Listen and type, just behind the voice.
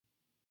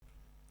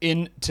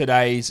In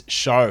today's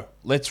show,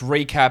 let's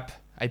recap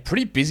a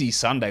pretty busy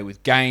Sunday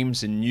with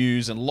games and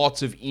news and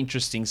lots of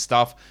interesting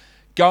stuff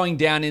going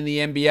down in the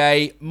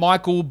NBA.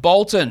 Michael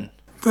Bolton.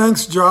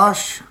 Thanks,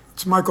 Josh.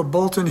 It's Michael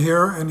Bolton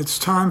here, and it's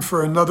time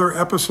for another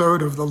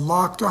episode of the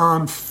Locked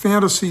On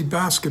Fantasy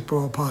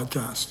Basketball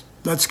Podcast.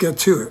 Let's get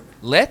to it.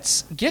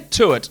 Let's get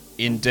to it,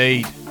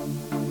 indeed.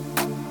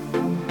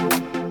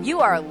 You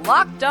are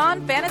Locked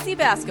On Fantasy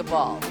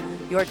Basketball,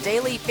 your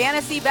daily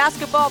fantasy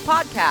basketball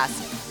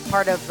podcast,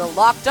 part of the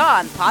Locked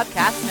On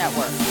Podcast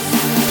Network.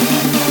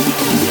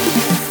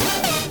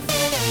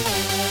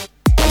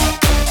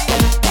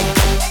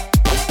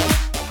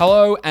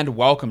 Hello and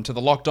welcome to the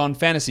Locked On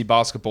Fantasy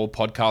Basketball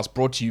Podcast,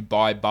 brought to you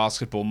by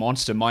Basketball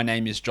Monster. My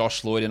name is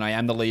Josh Lloyd and I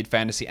am the lead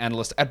fantasy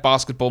analyst at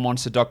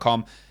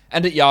basketballmonster.com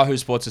and at Yahoo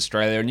Sports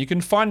Australia. And you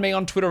can find me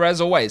on Twitter as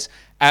always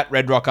at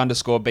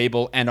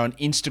redrock_Beeble and on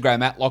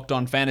Instagram at Locked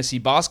On Fantasy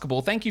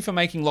Basketball. Thank you for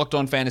making Locked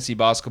On Fantasy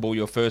Basketball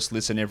your first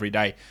listen every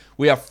day.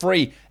 We are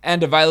free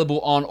and available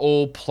on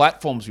all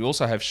platforms. We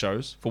also have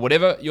shows for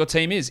whatever your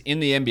team is in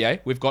the NBA.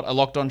 We've got a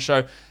Locked On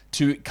show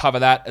to cover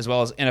that, as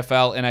well as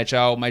NFL,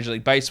 NHL, Major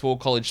League Baseball,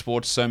 college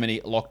sports, so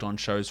many Locked On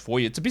shows for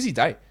you. It's a busy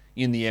day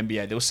in the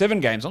NBA. There were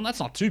 7 games on.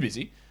 That's not too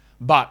busy,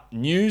 but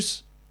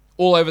news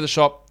all over the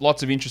shop,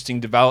 lots of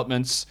interesting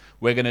developments.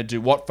 We're going to do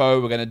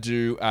Watfo. We're going to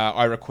do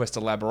I Request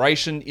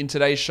Elaboration in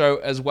today's show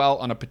as well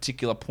on a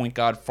particular point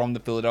guard from the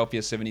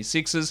Philadelphia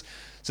 76ers.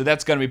 So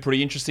that's going to be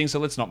pretty interesting. So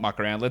let's not muck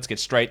around. Let's get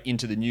straight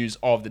into the news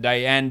of the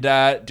day. And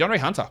DeAndre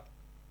Hunter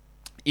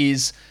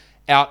is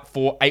out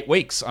for 8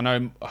 weeks. I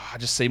know I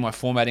just see my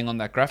formatting on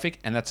that graphic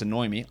and that's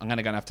annoying me. I'm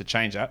going to have to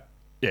change that.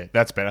 Yeah,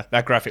 that's better.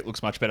 That graphic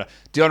looks much better.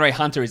 DeAndre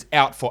Hunter is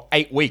out for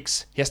 8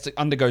 weeks. He has to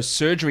undergo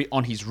surgery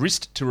on his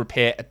wrist to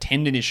repair a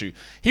tendon issue.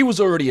 He was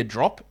already a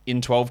drop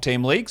in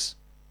 12-team leagues.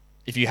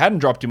 If you hadn't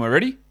dropped him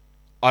already,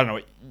 I don't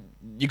know,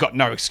 you got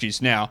no excuse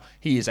now.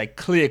 He is a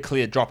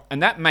clear drop.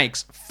 And that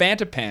makes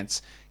Fanta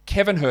Pants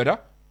Kevin Huerter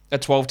a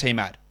 12-team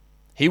ad.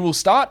 He will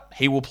start.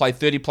 He will play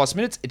 30-plus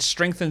minutes. It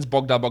strengthens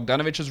Bogdan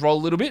Bogdanovic's role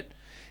a little bit.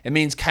 It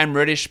means Cam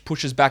Reddish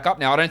pushes back up.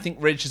 Now, I don't think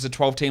Reddish is a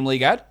 12-team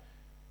league ad.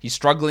 He's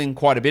struggling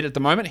quite a bit at the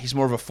moment. He's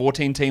more of a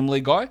 14-team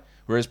league guy,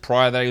 whereas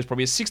prior to that, he was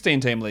probably a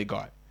 16-team league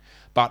guy.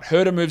 But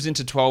Huerter moves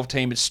into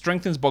 12-team. It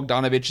strengthens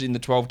Bogdanovic in the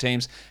 12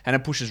 teams, and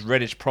it pushes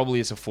Reddish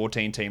probably as a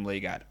 14-team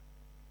league ad.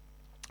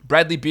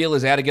 Bradley Beal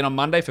is out again on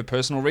Monday for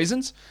personal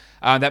reasons.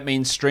 That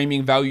means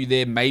streaming value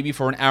there maybe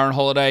for an Aaron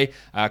Holiday.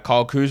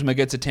 Kyle Kuzma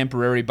gets a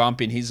temporary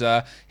bump in his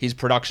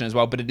production as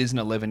well, but it is an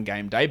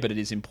 11-game day, but it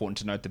is important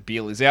to note that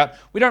Beal is out.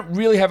 We don't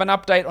really have an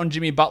update on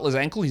Jimmy Butler's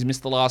ankle. He's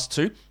missed the last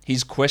 2.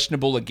 He's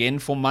questionable again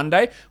for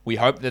Monday. We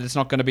hope that it's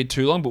not going to be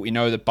too long, but we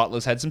know that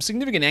Butler's had some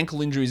significant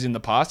ankle injuries in the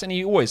past, and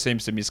he always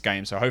seems to miss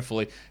games, so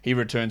hopefully he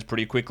returns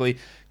pretty quickly.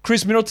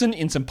 Chris Middleton,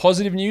 in some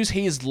positive news,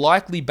 he is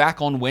likely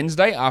back on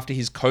Wednesday after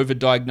his COVID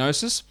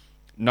diagnosis.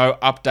 No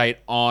update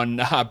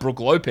on Brook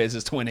Lopez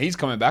as to when he's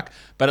coming back,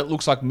 but it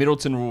looks like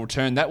Middleton will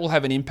return. That will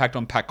have an impact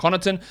on Pat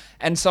Connaughton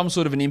and some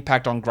sort of an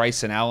impact on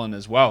Grayson Allen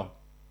as well.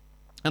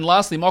 And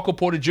lastly, Michael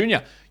Porter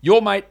Jr.,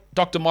 your mate,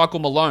 Dr. Michael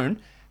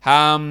Malone,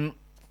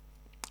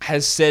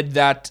 has said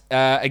that,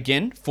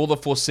 again, for the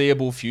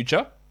foreseeable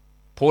future,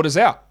 Porter's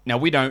out. Now,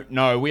 we don't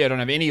know, we don't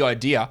have any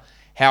idea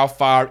how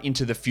far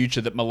into the future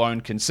that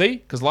Malone can see,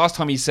 because last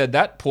time he said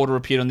that, Porter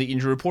appeared on the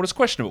injury report as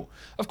questionable.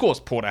 Of course,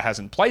 Porter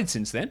hasn't played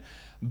since then,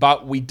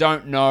 but we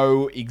don't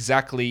know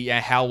exactly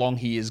how long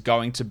he is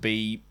going to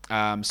be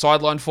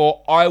sidelined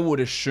for. I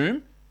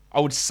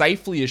would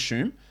safely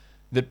assume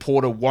that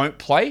Porter won't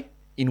play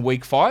in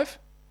week 5.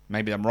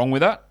 Maybe I'm wrong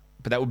with that,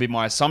 but that would be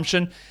my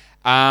assumption.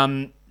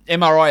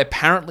 MRI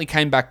apparently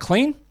came back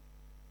clean,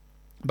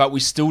 but we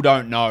still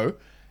don't know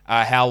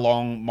how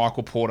long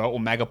Michael Porter or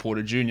Maga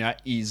Porter Jr.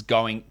 is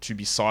going to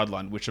be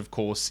sidelined, which of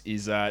course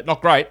is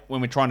not great when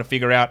we're trying to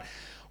figure out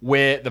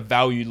where the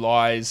value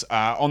lies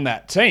on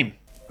that team.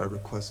 I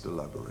request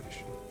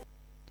elaboration.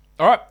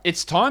 All right,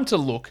 it's time to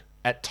look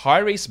at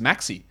Tyrese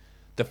Maxey,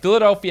 the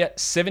Philadelphia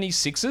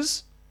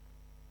 76ers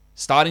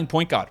starting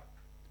point guard.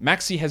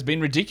 Maxey has been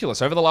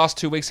ridiculous. Over the last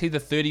 2 weeks, he's the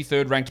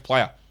 33rd ranked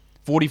player,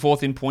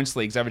 44th in points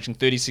leagues, averaging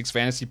 36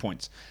 fantasy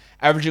points,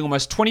 averaging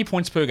almost 20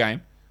 points per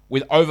game,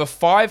 with over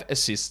 5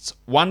 assists,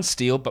 1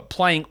 steal, but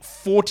playing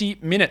 40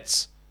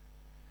 minutes.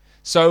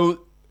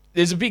 So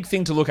there's a big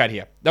thing to look at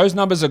here. Those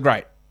numbers are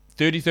great.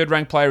 33rd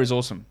ranked player is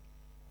awesome.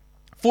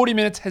 40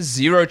 minutes has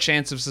 0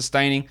 chance of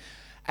sustaining,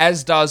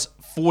 as does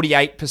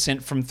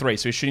 48% from 3.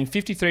 So he's shooting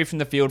 53 from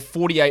the field,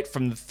 48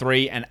 from the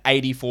 3, and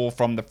 84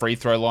 from the free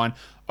throw line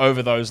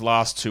over those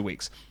last 2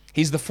 weeks.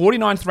 He's the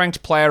 49th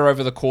ranked player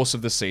over the course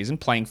of the season,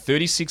 playing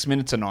 36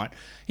 minutes a night.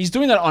 He's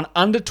doing that on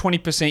under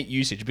 20%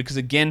 usage because,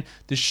 again,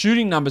 the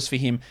shooting numbers for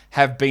him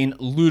have been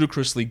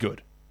ludicrously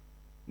good.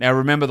 Now,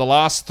 remember, the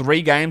last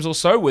 3 games or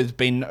so,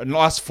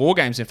 last 4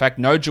 games, in fact,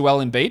 no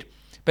Joel Embiid.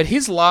 But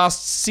his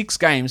last 6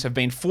 games have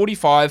been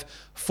 45,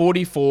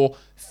 44,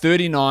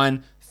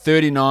 39,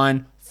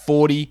 39,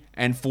 40,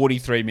 and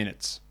 43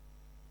 minutes.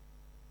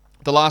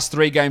 The last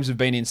 3 games have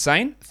been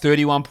insane.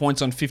 31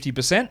 points on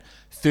 50%,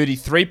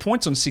 33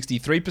 points on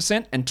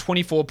 63%, and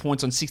 24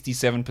 points on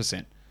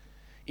 67%.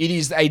 It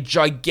is a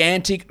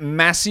gigantic,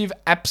 massive,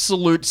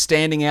 absolute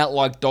standing out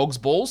like dog's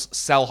balls,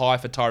 sell high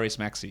for Tyrese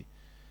Maxey.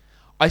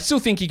 I still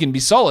think he can be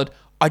solid.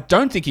 I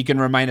don't think he can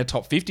remain a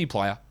top 50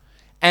 player.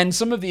 And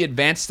some of the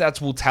advanced stats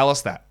will tell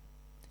us that.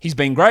 He's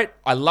been great.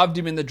 I loved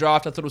him in the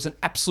draft. I thought it was an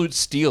absolute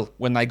steal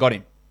when they got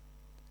him.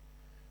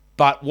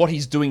 But what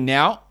he's doing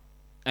now,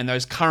 and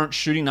those current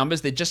shooting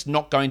numbers, they're just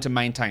not going to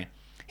maintain.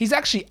 He's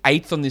actually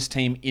 8th on this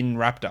team in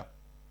Raptor.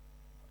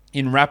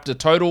 In Raptor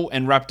total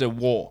and Raptor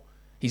WAR.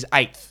 He's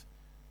 8th.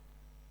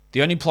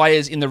 The only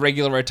players in the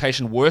regular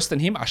rotation worse than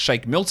him are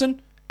Shake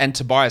Milton and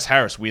Tobias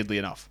Harris, weirdly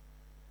enough.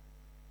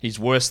 He's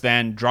worse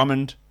than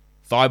Drummond,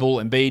 Thibault,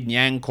 Embiid,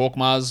 Niang,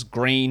 Korkmaz,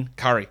 Green,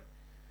 Curry.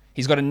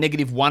 He's got a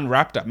 -1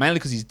 Raptor, mainly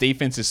because his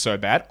defense is so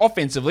bad.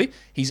 Offensively,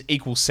 he's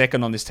equal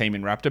second on this team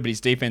in Raptor, but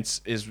his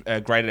defense is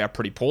graded out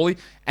pretty poorly,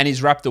 and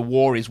his Raptor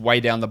WAR is way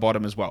down the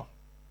bottom as well.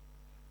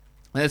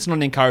 And that's not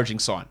an encouraging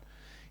sign.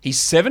 He's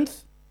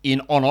 7th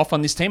in on-off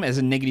on this team as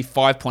a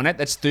 -5.8.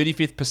 That's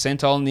 35th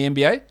percentile in the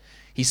NBA.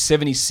 He's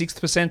 76th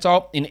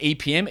percentile in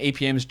EPM.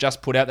 EPM's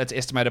just put out, that's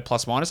estimated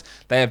plus minus.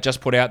 They have just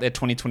put out their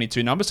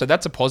 2022 numbers. So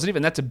that's a positive,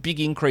 and that's a big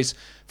increase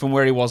from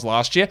where he was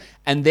last year.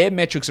 And their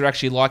metrics are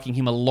actually liking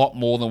him a lot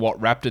more than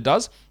what Raptor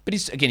does. But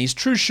his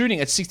true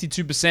shooting at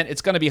 62%,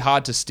 it's going to be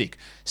hard to stick.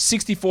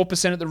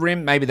 64% at the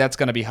rim, maybe that's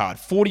going to be hard.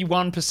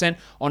 41%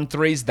 on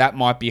threes, that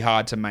might be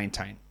hard to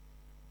maintain.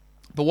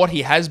 But what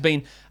he has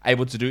been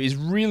able to do is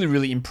really,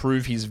 really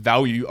improve his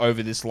value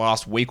over this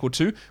last week or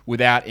two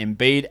without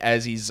Embiid,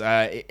 as his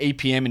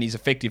EPM and his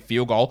effective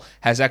field goal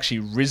has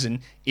actually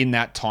risen in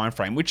that time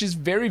frame, which is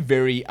very,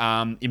 very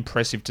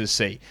impressive to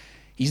see.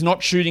 He's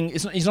not shooting.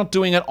 He's not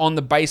doing it on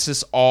the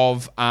basis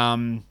of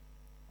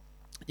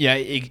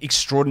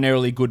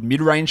extraordinarily good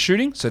mid-range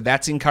shooting, so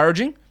that's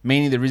encouraging,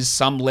 meaning there is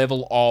some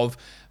level of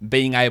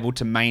being able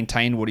to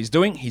maintain what he's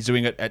doing. He's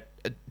doing it at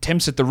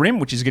attempts at the rim,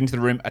 which is getting to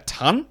the rim a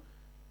ton.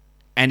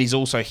 And he's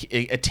also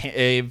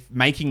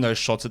making those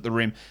shots at the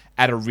rim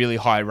at a really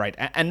high rate.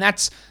 And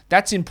that's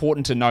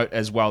important to note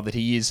as well, that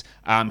he is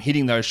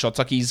hitting those shots.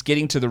 Like, he's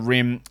getting to the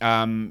rim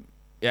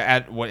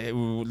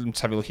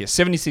let's have a look here,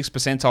 76th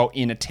percentile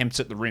in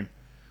attempts at the rim,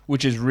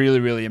 which is really,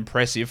 really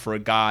impressive for a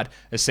guard,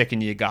 a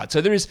second-year guard.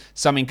 So there is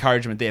some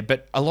encouragement there.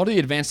 But a lot of the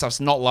advanced stuff's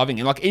not loving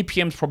it. Like,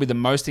 EPM's probably the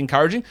most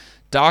encouraging.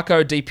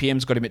 Darko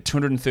DPM's got him at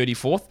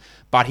 234th,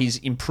 but his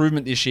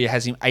improvement this year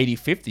has him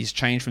 85th. He's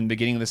changed from the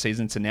beginning of the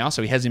season to now,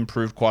 so he has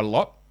improved quite a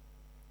lot.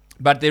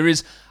 But there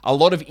is a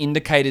lot of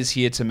indicators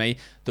here to me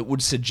that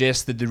would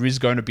suggest that there is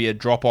going to be a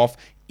drop-off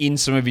in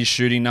some of his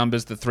shooting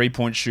numbers, the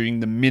three-point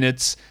shooting, the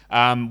minutes,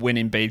 when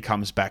Embiid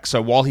comes back.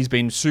 So while he's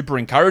been super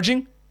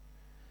encouraging,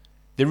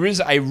 there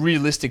is a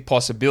realistic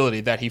possibility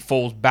that he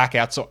falls back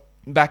outside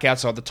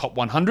the top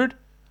 100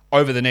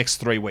 over the next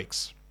 3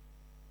 weeks.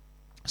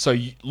 So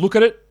you look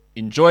at it,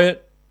 enjoy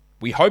it.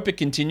 We hope it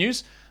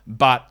continues,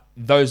 but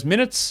those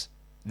minutes,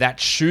 that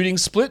shooting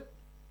split,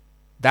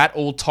 that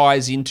all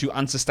ties into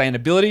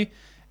unsustainability,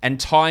 and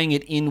tying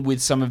it in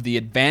with some of the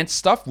advanced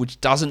stuff,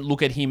 which doesn't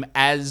look at him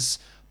as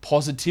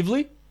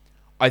positively,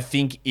 I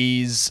think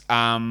is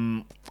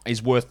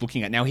worth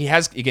looking at. Now, he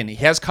has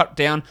cut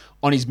down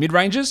on his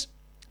mid-ranges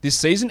this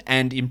season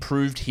and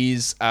improved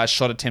his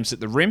shot attempts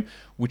at the rim,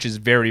 which is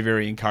very,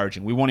 very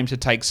encouraging. We want him to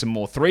take some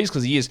more threes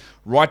because he is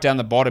right down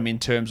the bottom in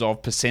terms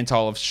of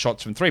percentile of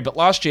shots from three. But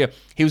last year,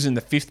 he was in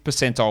the 5th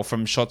percentile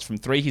from shots from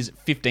three. He's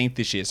 15th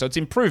this year, so it's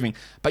improving,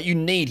 but you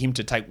need him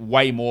to take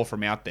way more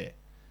from out there.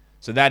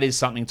 So that is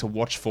something to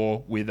watch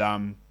for with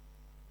him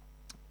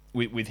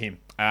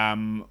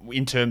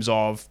in terms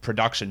of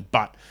production.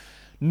 But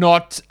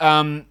not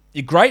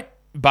great,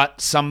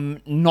 but some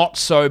not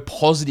so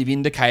positive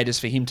indicators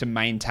for him to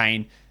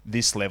maintain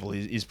this level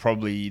is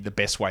probably the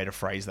best way to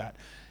phrase that.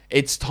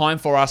 It's time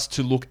for us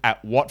to look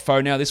at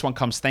Watfo now. This one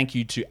comes thank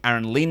you to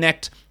Aaron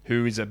Lenecht,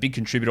 who is a big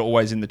contributor,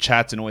 always in the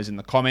chats and always in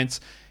the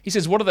comments. He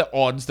says, what are the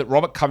odds that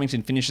Robert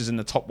Covington finishes in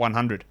the top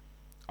 100?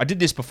 I did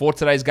this before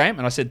today's game,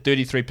 and I said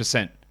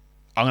 33%.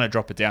 I'm going to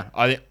drop it down.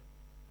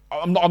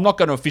 I'm not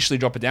going to officially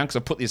drop it down because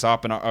I put this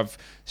up and I've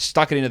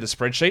stuck it into the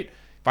spreadsheet.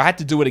 If I had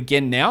to do it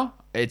again now,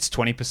 it's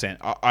 20%.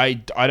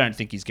 I don't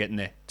think he's getting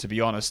there, to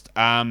be honest.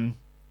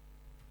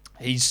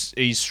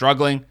 He's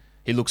struggling.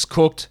 He looks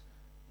cooked.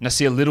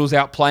 Nasir Little's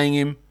outplaying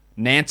him.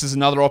 Nance is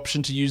another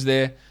option to use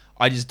there.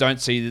 I just don't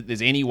see that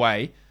there's any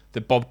way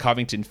that Bob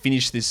Covington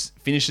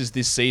finishes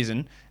this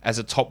season as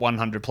a top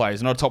 100 player.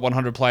 He's not a top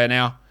 100 player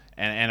now,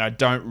 and I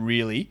don't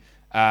really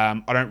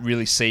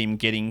see him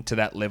getting to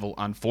that level,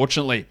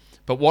 unfortunately.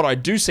 But what I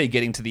do see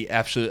getting to the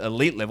absolute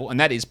elite level, and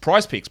that is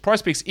Prize Picks.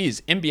 Prize Picks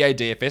is NBA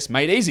DFS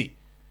made easy.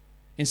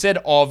 Instead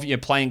of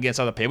playing against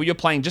other people, you're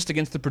playing just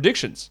against the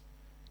predictions.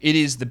 It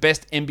is the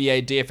best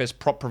NBA DFS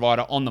prop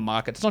provider on the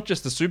market. It's not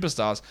just the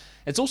superstars.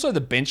 It's also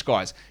the bench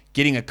guys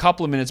getting a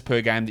couple of minutes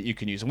per game that you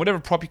can use. And whatever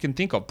prop you can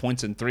think of,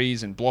 points and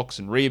threes and blocks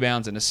and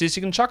rebounds and assists,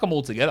 you can chuck them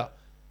all together.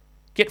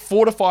 Get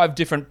 4 to 5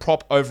 different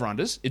prop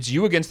over-unders. It's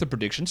you against the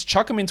predictions.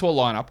 Chuck them into a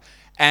lineup,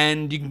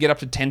 and you can get up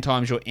to 10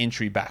 times your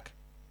entry back.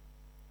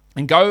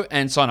 And go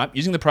and sign up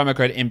using the promo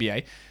code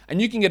NBA, and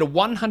you can get a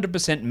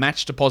 100%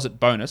 match deposit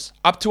bonus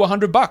up to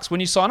 $100 when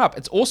you sign up.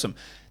 It's awesome.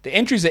 The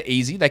entries are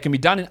easy. They can be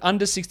done in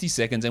under 60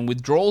 seconds, and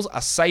withdrawals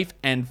are safe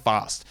and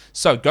fast.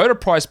 So go to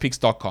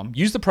prizepicks.com,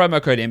 use the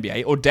promo code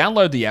NBA, or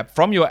download the app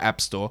from your app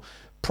store.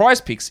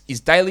 PrizePicks is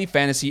daily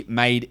fantasy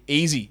made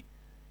easy.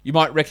 You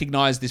might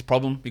recognize this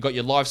problem. You've got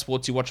your live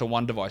sports you watch on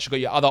one device. You've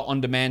got your other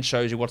on-demand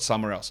shows you watch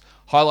somewhere else.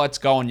 Highlights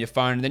go on your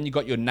phone, and then you've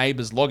got your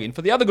neighbor's login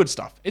for the other good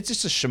stuff. It's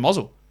just a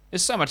schmozzle.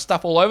 There's so much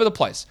stuff all over the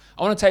place.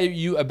 I want to tell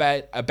you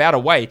about a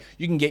way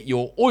you can get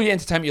all your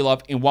entertainment you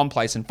love in one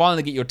place and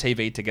finally get your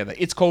TV together.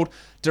 It's called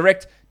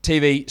Direct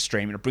TV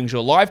Stream, and it brings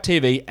your live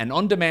TV and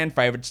on-demand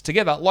favorites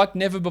together like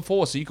never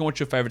before, so you can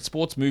watch your favorite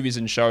sports, movies,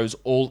 and shows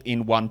all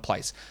in one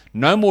place.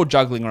 No more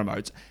juggling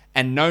remotes,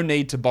 and no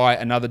need to buy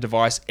another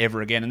device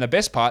ever again. And the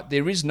best part,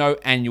 there is no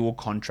annual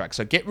contract.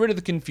 So get rid of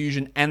the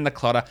confusion and the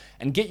clutter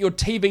and get your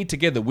TV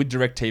together with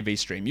DirecTV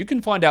Stream. You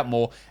can find out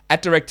more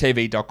at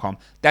directtv.com.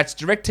 That's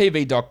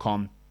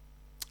directtv.com.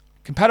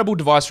 Compatible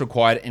device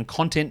required, and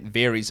content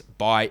varies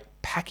by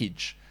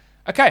package.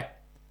 Okay,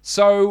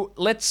 so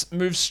let's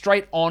move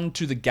straight on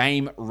to the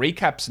game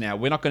recaps now.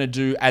 We're not going to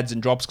do ads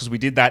and drops because we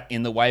did that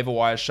in the waiver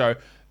wire show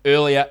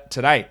earlier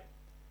today.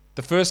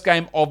 The first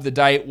game of the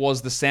day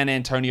was the San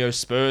Antonio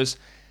Spurs.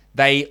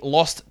 They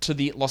lost to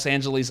the Los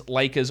Angeles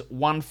Lakers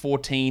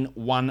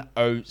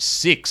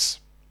 114-106.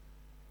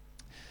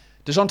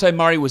 DeJounte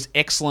Murray was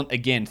excellent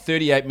again.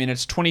 38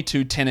 minutes,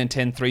 22, 10, and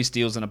 10, 3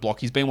 steals and a block.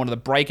 He's been one of the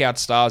breakout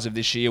stars of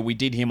this year. We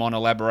did him on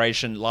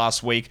Elaboration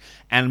last week,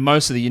 and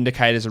most of the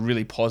indicators are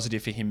really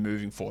positive for him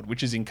moving forward,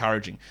 which is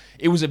encouraging.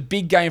 It was a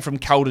big game from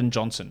Keldon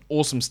Johnson.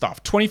 Awesome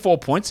stuff. 24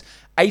 points.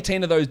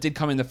 18 of those did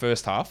come in the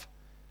first half.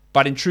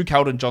 But in true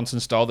Keldon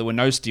Johnson style, there were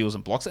no steals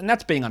and blocks, and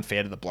that's being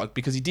unfair to the bloke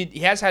because he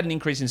has had an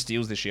increase in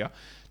steals this year.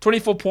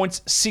 24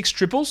 points, 6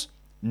 triples,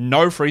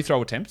 no free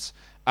throw attempts,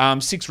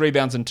 6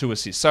 rebounds and 2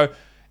 assists. So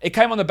it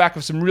came on the back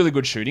of some really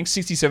good shooting,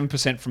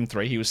 67% from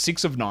 3. He was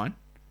 6 of 9.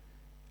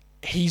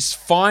 He's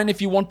fine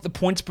if you want the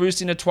points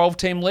boost in a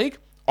 12-team league.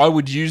 I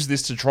would use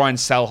this to try and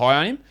sell high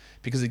on him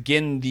because,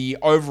 again, the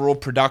overall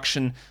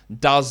production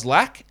does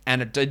lack,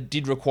 and it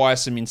did require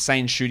some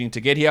insane shooting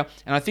to get here.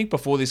 And I think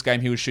before this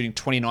game, he was shooting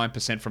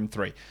 29% from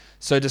 3.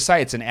 So to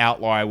say it's an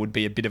outlier would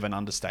be a bit of an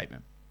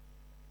understatement.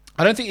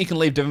 I don't think you can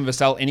leave Devin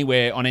Vassell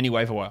anywhere on any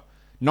waiver wire.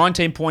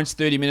 19 points,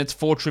 30 minutes,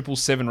 4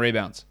 triples, 7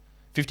 rebounds.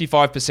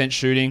 55%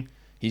 shooting.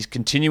 He's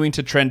continuing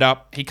to trend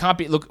up. He can't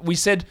be... Look, we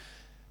said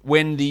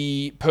when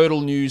the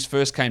Pirtle news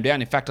first came down,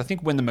 in fact, I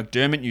think when the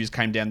McDermott news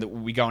came down, that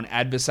we go and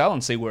add Vassell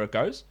and see where it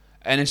goes.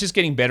 And it's just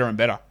getting better and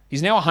better.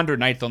 He's now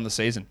 108th on the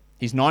season.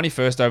 He's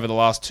 91st over the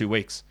last 2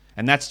 weeks.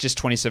 And that's just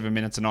 27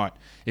 minutes a night.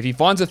 If he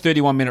finds a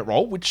 31-minute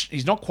role, which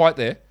he's not quite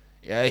there,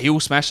 he'll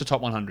smash the top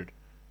 100.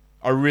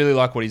 I really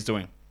like what he's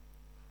doing.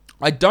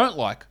 I don't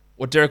like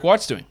what Derek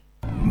White's doing.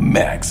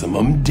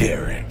 Maximum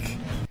Derek.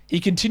 He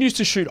continues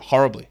to shoot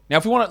horribly. Now,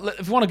 if we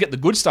want to get the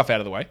good stuff out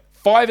of the way,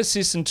 5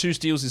 assists and 2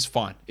 steals is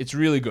fine. It's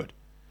really good.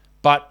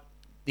 But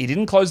he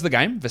didn't close the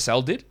game.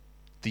 Vassell did.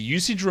 The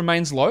usage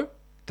remains low.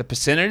 The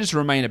percentages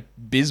remain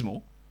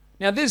abysmal.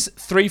 Now, there's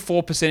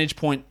 3-4 percentage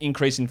point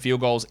increase in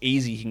field goals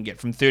easy he can get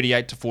from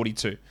 38 to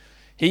 42.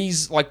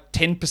 He's like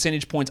 10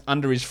 percentage points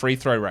under his free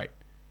throw rate.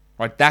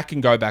 Right, that can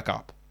go back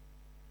up.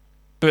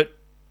 But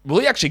will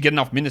he actually get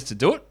enough minutes to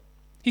do it?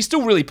 He's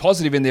still really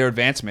positive in their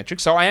advanced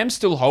metrics, so I am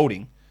still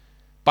holding.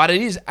 But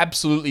it is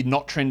absolutely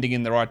not trending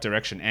in the right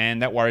direction,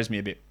 and that worries me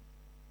a bit.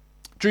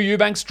 Drew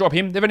Eubanks, drop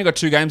him. They've only got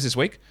 2 games this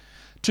week.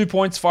 2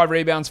 points, 5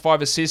 rebounds,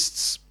 5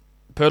 assists.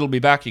 Pirtle will be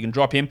back. You can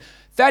drop him.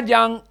 Thad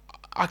Young,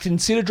 I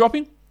consider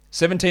dropping.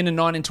 17 and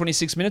 9 in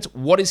 26 minutes.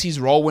 What is his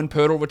role when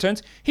Pirtle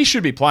returns? He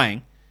should be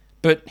playing,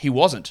 but he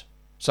wasn't.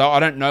 So I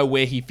don't know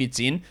where he fits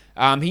in.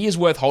 He is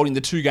worth holding.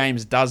 The 2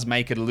 games does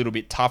make it a little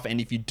bit tough, and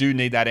if you do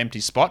need that empty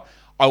spot,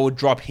 I would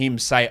drop him,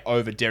 say,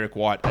 over Derek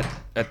White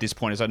at this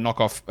point as I knock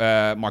off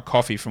my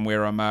coffee from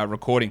where I'm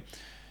recording.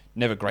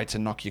 Never great to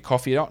knock your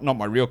coffee out. Not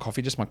my real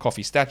coffee, just my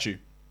coffee statue.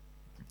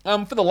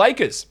 For the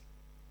Lakers,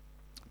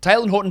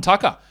 Talen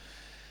Horton-Tucker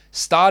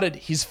started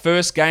his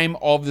first game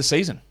of the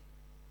season.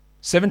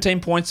 17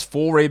 points,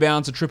 4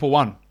 rebounds, a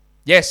 111.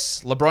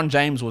 Yes, LeBron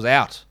James was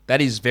out.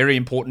 That is very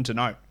important to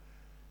know.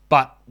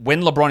 But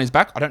when LeBron is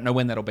back, I don't know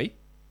when that'll be.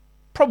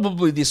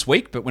 Probably this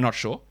week, but we're not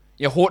sure.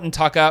 Yeah,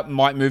 Horton-Tucker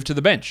might move to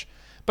the bench.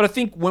 But I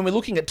think when we're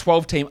looking at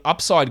 12-team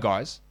upside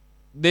guys,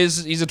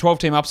 he's a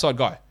 12-team upside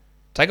guy.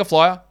 Take a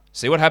flyer,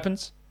 see what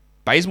happens.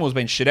 Bazemore's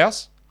been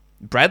shithouse.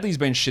 Bradley's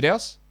been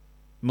shithouse.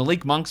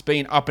 Malik Monk's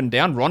been up and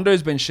down.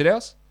 Rondo's been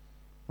shithouse.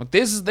 Like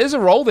there's a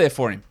role there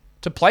for him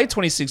to play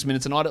 26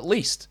 minutes a night at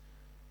least.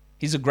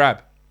 He's a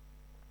grab.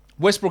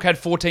 Westbrook had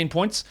 14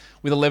 points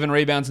with 11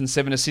 rebounds and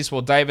 7 assists,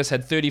 while Davis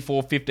had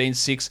 34, 15,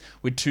 6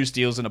 with 2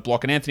 steals and a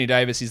block. And Anthony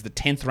Davis is the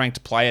 10th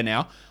ranked player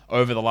now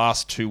over the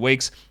last 2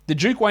 weeks. The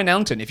Duke Wayne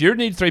Ellington, if you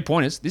need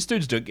 3-pointers, this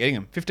dude's getting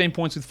them. 15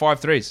 points with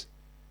 5 threes.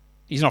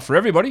 He's not for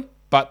everybody.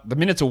 but the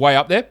minutes are way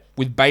up there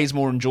with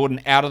Bazemore and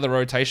Jordan out of the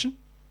rotation.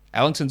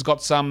 Ellington's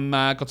got some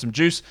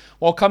juice.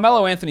 While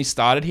Carmelo Anthony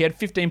started, he had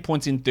 15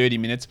 points in 30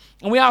 minutes,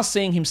 and we are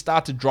seeing him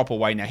start to drop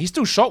away now. He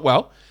still shot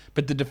well,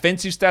 but the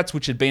defensive stats,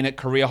 which had been at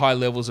career high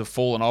levels, have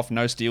fallen off.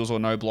 No steals or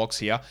no blocks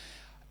here.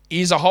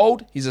 He's a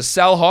hold. He's a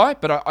sell high,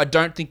 but I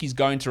don't think he's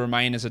going to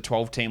remain as a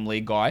 12-team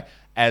league guy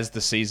as the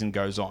season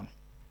goes on.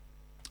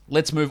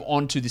 Let's move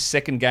on to the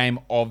second game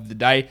of the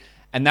day,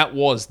 and that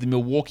was the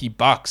Milwaukee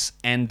Bucks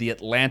and the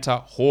Atlanta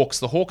Hawks.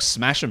 The Hawks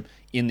smash them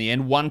in the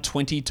end,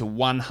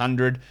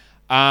 120-100.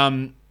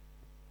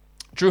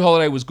 Drew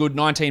Holiday was good,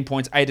 19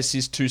 points, 8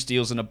 assists, 2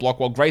 steals, and a block,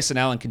 while Grayson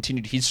Allen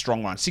continued his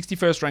strong run.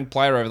 61st ranked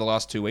player over the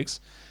last 2 weeks,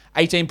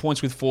 18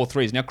 points with 4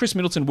 threes. Now, Chris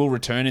Middleton will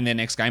return in their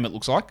next game, it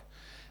looks like.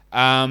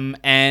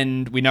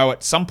 And we know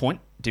at some point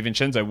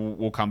DiVincenzo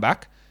will come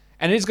back.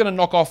 And it is going to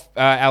knock off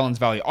Allen's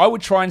value. I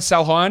would try and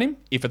sell high on him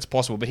if it's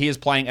possible, but he is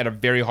playing at a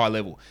very high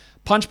level.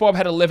 Punch Bob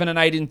had 11 and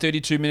 8 in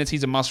 32 minutes.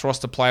 He's a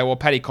must-roster player, while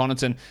Paddy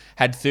Connaughton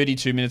had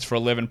 32 minutes for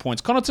 11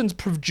 points. Connaughton's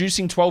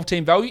producing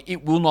 12-team value.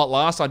 It will not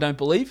last, I don't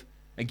believe.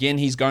 Again,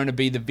 he's going to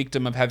be the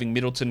victim of having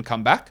Middleton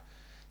come back.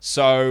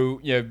 So,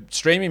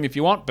 stream him if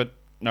you want, but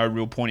no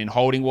real point in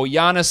holding. Well,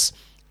 Giannis,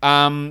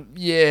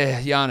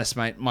 Giannis,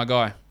 mate, my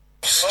guy.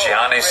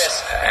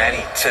 Giannis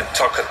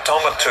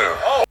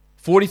Antetokounmpo.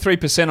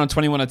 43% on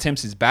 21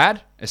 attempts is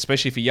bad,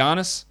 especially for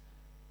Giannis.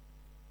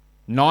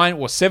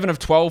 7 of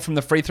 12 from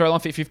the free throw line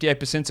for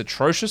 58% is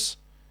atrocious.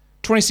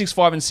 26,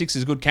 5, and 6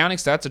 is good counting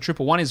stats. A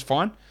triple one is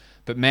fine.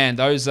 But man,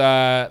 those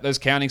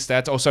counting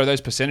stats,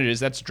 those percentages,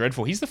 that's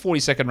dreadful. He's the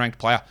 42nd ranked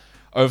player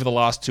over the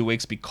last 2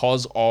 weeks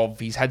because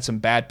he's had some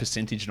bad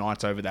percentage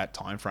nights over that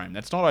time frame.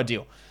 That's not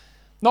ideal.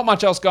 Not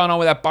much else going on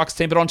with that Bucks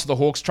team, but on to the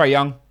Hawks. Trae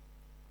Young,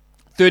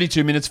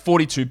 32 minutes,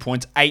 42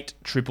 points, 8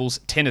 triples,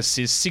 10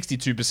 assists,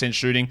 62%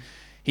 shooting.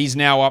 He's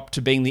now up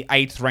to being the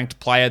 8th ranked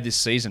player this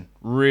season.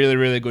 Really,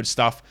 really good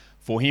stuff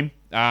for him.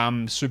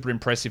 Super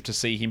impressive to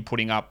see him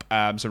putting up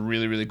some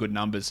really, really good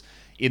numbers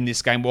in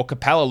this game. Well,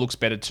 Capella looks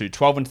better too.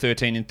 12 and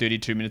 13 in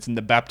 32 minutes, and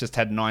the Baptist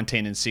had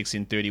 19 and 6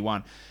 in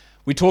 31.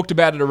 We talked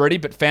about it already,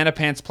 but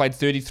Pants played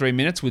 33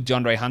 minutes with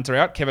DeAndre Hunter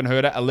out. Kevin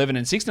Huerter, 11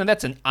 and 6. Now,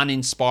 that's an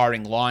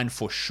uninspiring line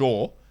for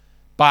sure.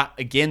 But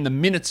again, the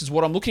minutes is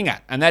what I'm looking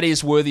at, and that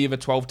is worthy of a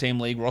 12-team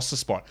league roster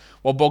spot.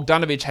 While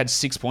Bogdanovic had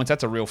 6 points,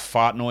 that's a real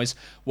fart noise,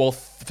 for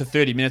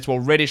 30 minutes, while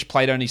Reddish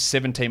played only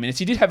 17 minutes.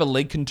 He did have a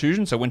leg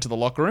contusion, so went to the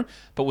locker room,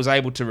 but was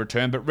able to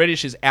return. But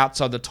Reddish is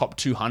outside the top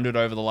 200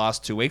 over the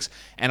last 2 weeks,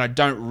 and I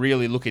don't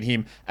really look at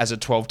him as a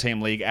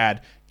 12-team league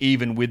ad,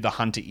 even with the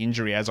Hunter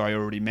injury, as I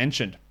already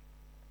mentioned.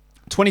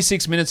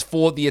 26 minutes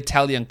for the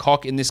Italian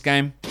cock in this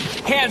game.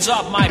 Hands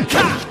off my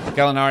cock!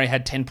 Gallinari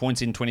had 10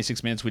 points in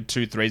 26 minutes with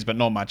 2 threes, but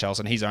not much else,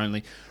 and he's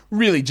only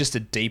really just a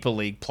deeper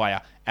league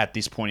player at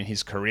this point in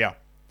his career.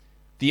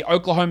 The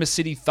Oklahoma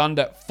City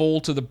Thunder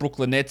fall to the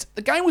Brooklyn Nets.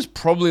 The game was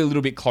probably a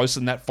little bit closer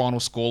than that final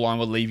scoreline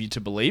would leave you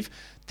to believe.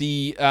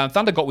 The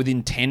Thunder got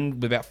within 10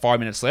 with about 5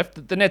 minutes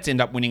left. The Nets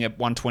end up winning at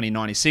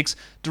 120-96.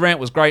 Durant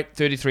was great,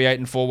 33, 8,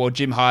 and 4, while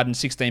Jim Harden,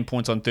 16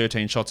 points on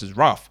 13 shots is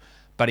rough.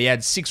 But he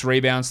had 6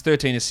 rebounds,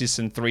 13 assists,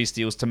 and 3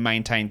 steals to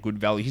maintain good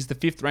value. He's the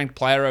 5th ranked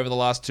player over the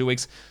last 2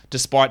 weeks,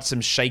 despite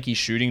some shaky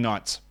shooting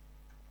nights.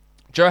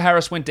 Joe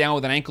Harris went down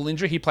with an ankle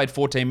injury. He played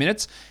 14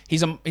 minutes.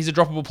 He's a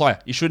droppable player.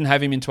 You shouldn't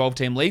have him in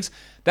 12-team leagues.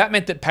 That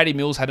meant that Patty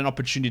Mills had an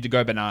opportunity to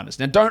go bananas.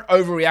 Now, don't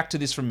overreact to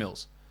this from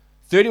Mills.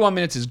 31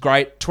 minutes is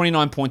great.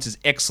 29 points is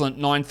excellent.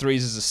 9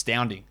 threes is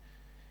astounding.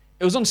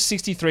 It was on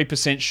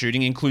 63%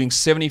 shooting, including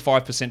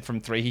 75% from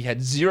 3. He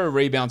had 0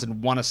 rebounds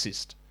and 1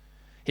 assist.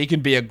 He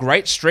can be a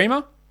great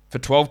streamer for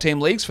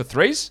 12-team leagues for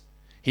threes.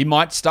 He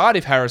might start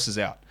if Harris is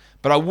out,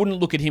 but I wouldn't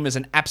look at him as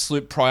an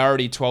absolute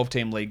priority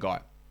 12-team league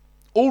guy.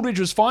 Aldridge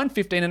was fine,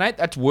 15 and 8.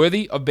 That's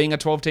worthy of being a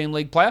 12-team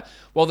league player,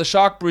 while the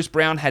Shark Bruce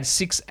Brown had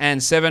 6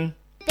 and 7.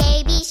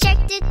 Baby shark,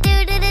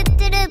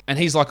 and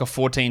he's like a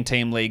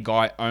 14-team league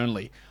guy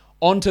only.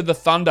 On to the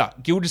Thunder.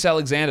 Gilgeous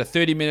Alexander,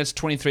 30 minutes,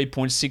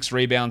 23.6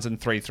 rebounds, and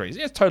 3 threes.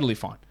 Yeah, it's totally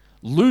fine.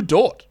 Lou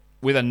Dort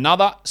with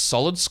another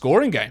solid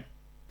scoring game.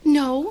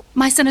 No,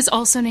 my son is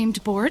also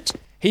named Bort.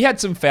 He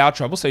had some foul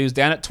trouble, so he was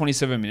down at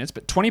 27 minutes,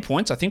 but 20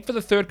 points, I think, for the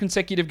 3rd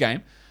consecutive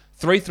game.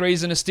 3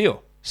 threes and a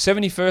steal.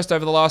 71st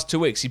over the last 2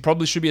 weeks. He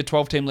probably should be a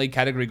 12-team league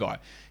category guy.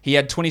 He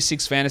had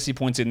 26 fantasy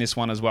points in this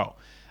one as well.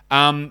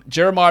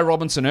 Jeremiah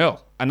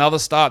Robinson-Earl, another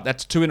start.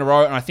 That's 2 in a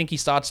row, and I think he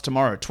starts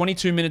tomorrow.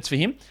 22 minutes for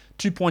him,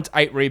 2 points,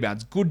 8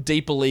 rebounds. Good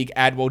deeper league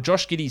ad. While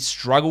Josh Giddey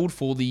struggled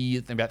for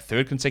the about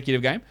 3rd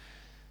consecutive game.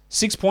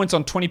 6 points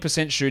on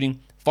 20% shooting,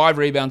 5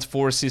 rebounds,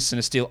 4 assists, and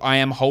a steal. I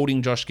am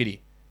holding Josh Giddey.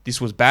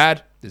 This was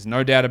bad. There's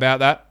no doubt about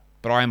that.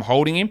 But I am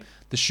holding him.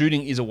 The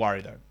shooting is a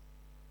worry,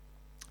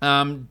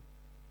 though.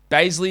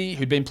 Baisley,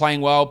 who'd been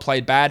playing well,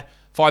 played bad.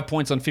 5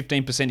 points on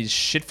 15% is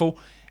shitful.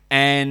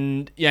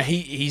 And yeah,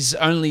 he's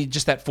only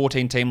just that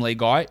 14-team league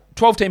guy.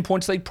 12-team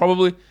points league,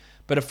 probably.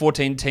 But a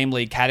 14-team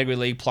league category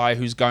league player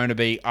who's going to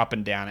be up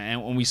and down.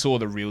 And we saw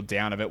the real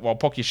down of it. While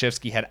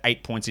Pokusevski had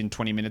 8 points in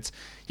 20 minutes.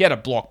 He had a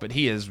block, but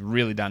he has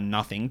really done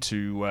nothing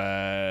to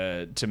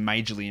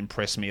majorly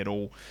impress me at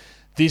all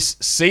this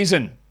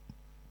season.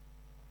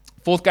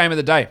 Fourth game of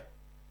the day.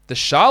 The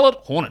Charlotte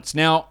Hornets.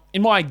 Now,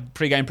 in my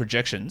pre-game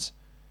projections,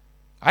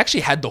 I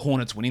actually had the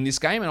Hornets winning this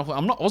game, and I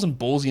wasn't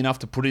ballsy enough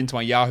to put it into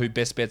my Yahoo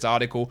Best Bets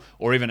article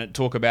or even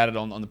talk about it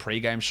on the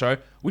pre-game show.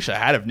 Wish I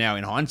had have now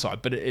in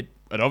hindsight, but it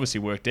obviously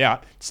worked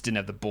out. Just didn't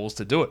have the balls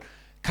to do it.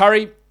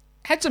 Curry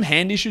had some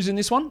hand issues in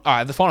this one.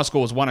 The final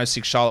score was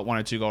 106 Charlotte,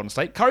 102 Golden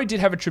State. Curry did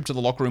have a trip to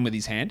the locker room with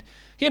his hand.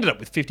 He ended up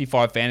with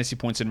 55 fantasy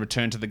points in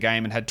return to the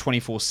game and had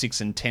 24,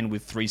 6, and 10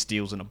 with 3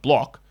 steals and a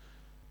block,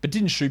 but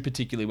didn't shoot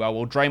particularly well.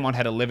 Well, Draymond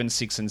had 11,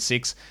 6, and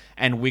 6,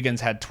 and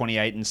Wiggins had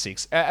 28 and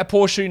 6. A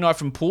poor shooting night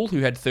from Poole, who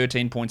had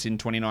 13 points in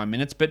 29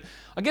 minutes, but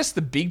I guess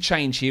the big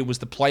change here was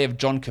the play of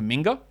John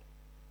Kuminga.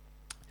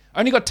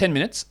 Only got 10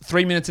 minutes,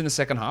 3 minutes in the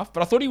second half,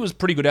 but I thought he was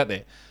pretty good out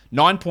there.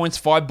 9 points,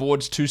 5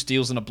 boards, 2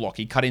 steals, and a block.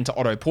 He cut into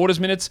Otto Porter's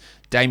minutes,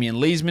 Damian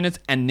Lee's minutes,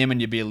 and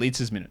Nemanja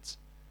Bjelica's minutes.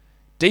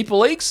 Deeper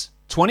leagues,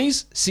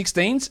 20s,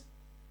 16s,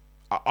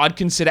 I'd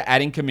consider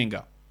adding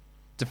Kuminga.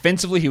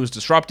 Defensively, he was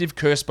disruptive.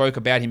 Kerr spoke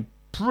about him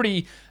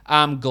pretty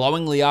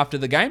glowingly after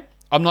the game.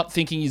 I'm not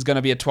thinking he's going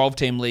to be a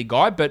 12-team league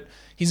guy, but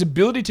his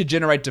ability to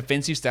generate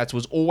defensive stats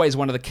was always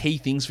one of the key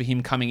things for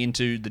him coming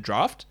into the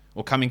draft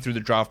or coming through the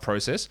draft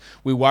process.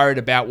 We worried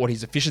about what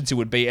his efficiency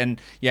would be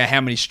and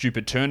how many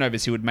stupid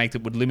turnovers he would make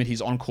that would limit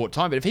his on-court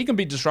time. But if he can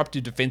be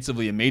disruptive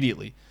defensively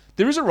immediately,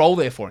 there is a role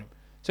there for him.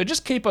 So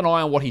just keep an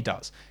eye on what he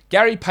does.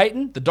 Gary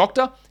Payton, the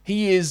doctor,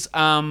 he is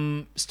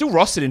still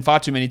rostered in far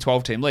too many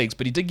 12-team leagues,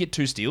 but he did get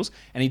 2 steals,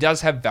 and he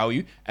does have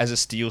value as a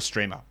steal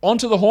streamer. On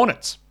to the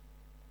Hornets.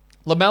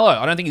 LaMelo,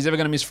 I don't think he's ever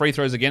going to miss free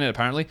throws again,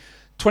 apparently.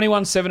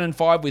 21, 7, and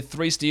 5 with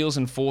 3 steals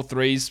and 4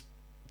 threes.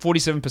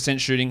 47%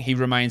 shooting. He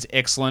remains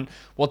excellent.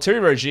 While Terry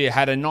Rozier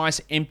had a nice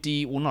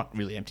empty, well, not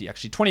really empty,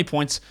 actually, 20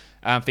 points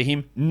for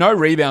him. No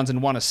rebounds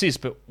and 1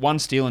 assist, but 1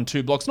 steal and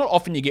 2 blocks. Not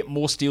often you get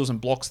more steals and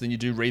blocks than you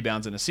do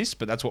rebounds and assists,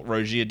 but that's what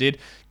Rozier did.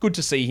 Good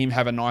to see him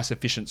have a nice,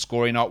 efficient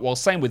scoring night. Well,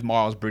 same with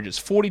Miles Bridges.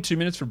 42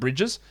 minutes for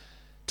Bridges.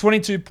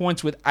 22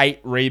 points with 8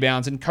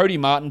 rebounds. And Cody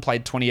Martin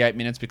played 28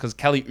 minutes because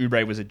Kelly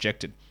Oubre was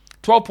ejected.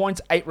 12 points,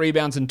 8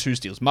 rebounds, and 2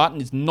 steals.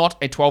 Martin is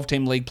not a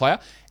 12-team league player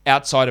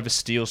outside of a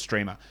steal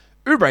streamer.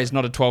 Oubre is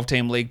not a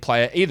 12-team league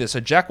player either.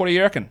 So, Jack, what do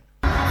you reckon?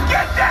 Get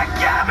that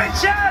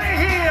garbage out of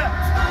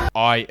here!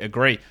 I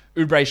agree.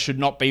 Oubre should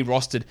not be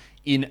rostered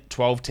in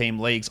 12-team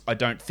leagues, I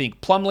don't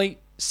think. Plumlee,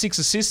 6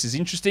 assists is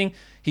interesting.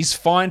 He's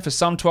fine for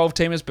some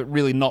 12-teamers, but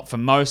really not for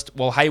most.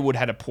 While Hayward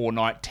had a poor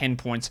night, 10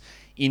 points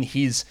in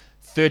his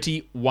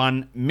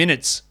 31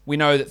 minutes. We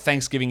know that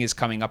Thanksgiving is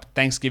coming up.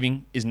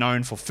 Thanksgiving is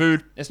known for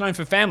food. It's known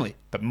for family,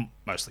 but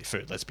mostly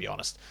food, let's be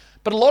honest.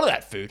 But a lot of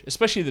that food,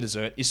 especially the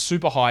dessert, is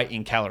super high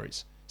in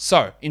calories.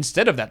 So,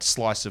 instead of that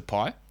slice of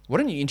pie, why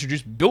don't you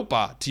introduce Built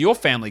Bar to your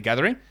family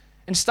gathering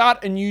and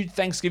start a new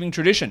Thanksgiving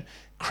tradition?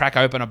 Crack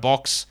open a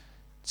box,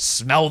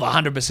 smell the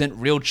 100%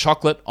 real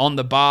chocolate on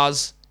the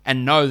bars,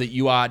 and know that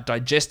you are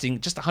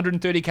digesting just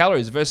 130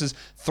 calories versus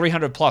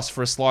 300 plus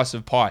for a slice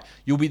of pie.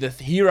 You'll be the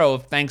hero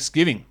of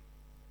Thanksgiving.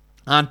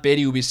 Aunt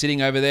Betty will be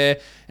sitting over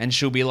there and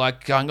she'll be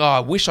like going,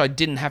 I wish I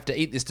didn't have to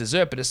eat this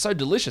dessert, but it's so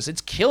delicious.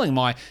 It's killing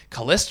my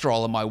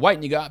cholesterol and my weight.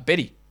 And you go,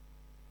 Betty,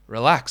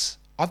 relax.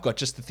 I've got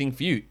just the thing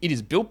for you. It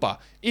is Built Bar.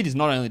 It is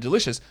not only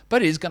delicious,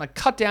 but it is going to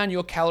cut down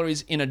your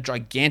calories in a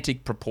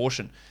gigantic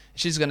proportion.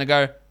 She's going to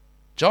go,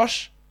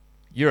 Josh,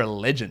 you're a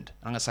legend.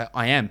 I'm going to say,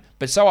 I am.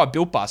 But so are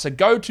Built Bar. So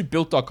go to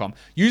Built.com,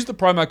 use the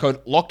promo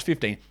code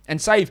LOCKED15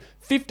 and save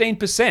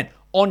 15%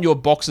 on your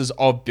boxes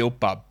of Built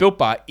Bar. Built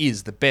Bar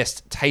is the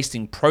best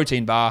tasting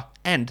protein bar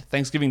and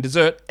Thanksgiving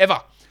dessert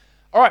ever.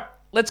 All right,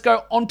 let's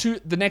go on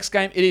to the next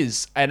game. It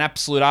is an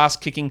absolute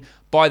ass-kicking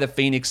by the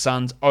Phoenix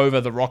Suns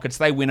over the Rockets.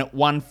 They win at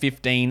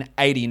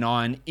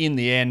 115-89 in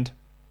the end.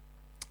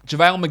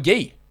 JaVale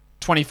McGee,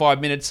 25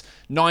 minutes,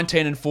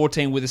 19 and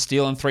 14 with a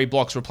steal and 3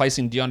 blocks,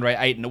 replacing DeAndre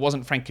Ayton. It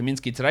wasn't Frank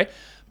Kaminsky today.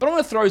 But I'm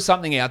going to throw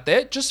something out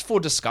there just for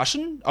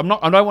discussion. I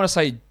don't want to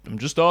say I'm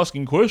just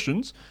asking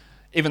questions,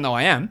 even though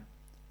I am.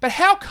 But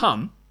how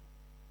come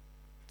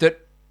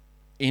that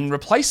in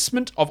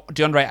replacement of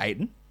DeAndre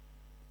Ayton,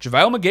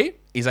 JaVale McGee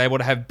is able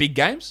to have big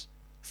games,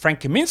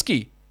 Frank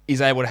Kaminsky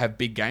is able to have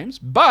big games,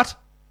 but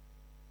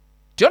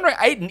DeAndre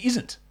Ayton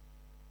isn't?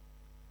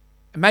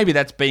 And maybe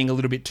that's being a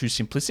little bit too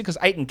simplistic because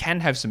Ayton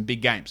can have some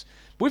big games.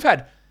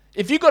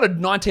 If you got a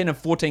 19 and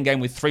 14 game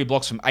with 3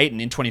 blocks from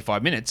Ayton in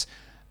 25 minutes,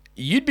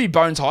 you'd be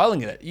bones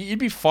hiling at it. You'd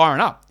be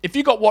firing up. If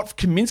you got what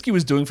Kaminsky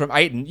was doing from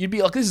Ayton, you'd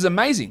be like, this is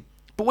amazing.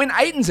 But when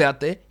Ayton's out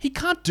there, he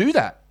can't do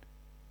that.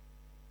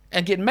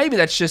 Again, maybe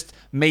that's just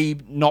me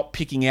not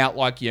picking out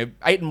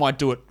Ayton might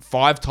do it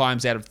 5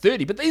 times out of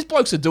 30, but these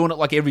blokes are doing it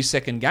like every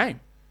second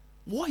game.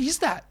 Why is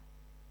that?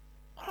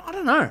 I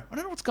don't know. I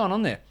don't know what's going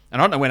on there.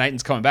 And I don't know when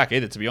Ayton's coming back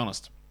either, to be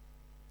honest.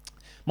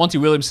 Monty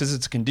Williams says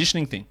it's a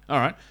conditioning thing. All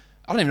right.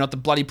 I don't even know what the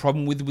bloody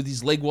problem with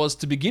his leg was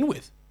to begin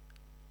with.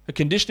 A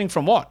conditioning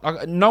from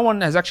what? No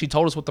one has actually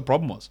told us what the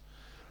problem was.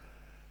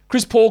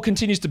 Chris Paul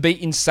continues to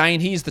be insane.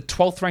 He is the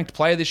 12th ranked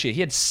player this year.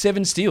 He had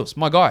 7 steals.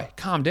 My guy,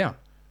 calm down.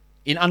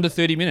 In under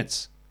 30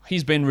 minutes.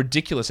 He's been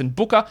ridiculous. And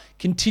Booker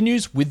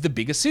continues with the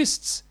big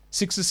assists.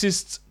 6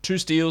 assists, 2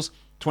 steals,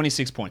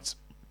 26 points.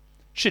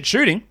 Shit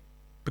shooting.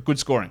 but good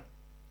scoring.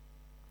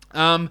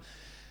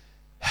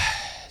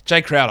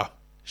 Jay Crowder.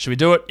 Should we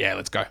do it? Yeah,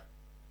 let's go.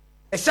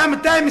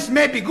 Sometimes it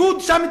may be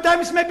good,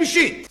 sometimes it may be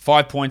shit.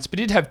 5 points, but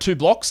he did have 2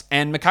 blocks.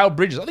 And Mikal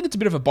Bridges, I think it's a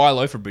bit of a buy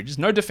low for Bridges.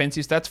 No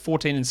defensive stats,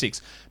 14 and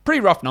 6.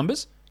 Pretty rough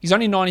numbers. He's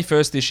only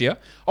 91st this year.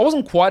 I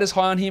wasn't quite as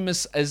high on him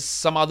as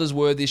some others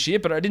were this year,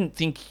 but I didn't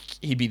think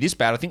he'd be this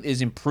bad. I think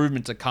there's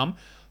improvement to come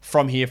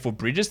from here for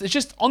Bridges. It's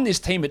just on this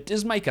team, it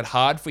does make it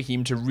hard for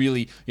him to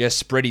really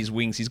spread his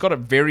wings. He's got a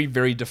very,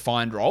 very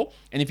defined role,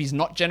 and if he's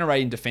not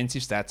generating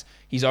defensive stats,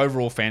 his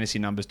overall fantasy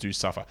numbers do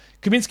suffer.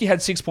 Kaminsky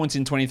had 6 points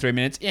in 23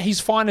 minutes. Yeah,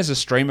 he's fine as a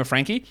streamer,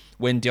 Frankie,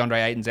 when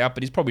DeAndre Ayton's out,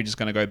 but he's probably just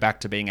going to go back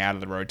to being out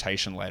of the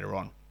rotation later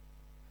on.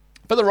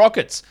 For the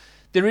Rockets,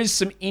 there is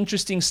some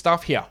interesting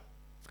stuff here.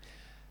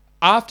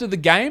 After the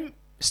game,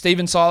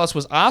 Stephen Silas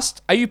was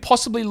asked, are you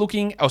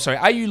looking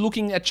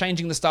at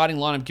changing the starting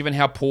lineup given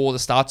how poor the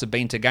starts have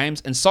been to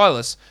games? And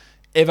Silas,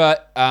 ever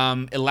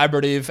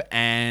elaborative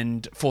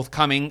and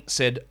forthcoming,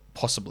 said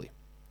possibly.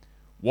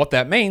 What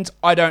that means,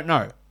 I don't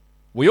know.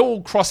 We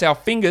all cross our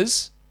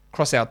fingers,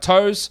 cross our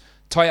toes,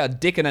 tie our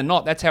dick in a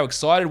knot. That's how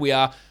excited we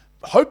are,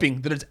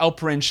 hoping that it's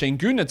Alperen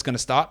Şengün that's going to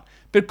start.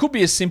 But it could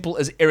be as simple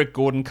as Eric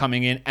Gordon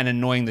coming in and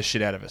annoying the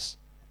shit out of us.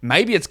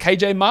 Maybe it's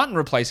KJ Martin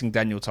replacing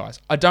Daniel Tice.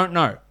 I don't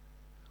know.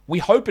 We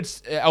hope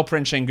it's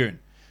Alperen Şengün.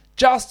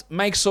 Just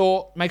make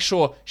sure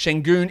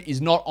Şengün is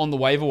not on the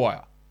waiver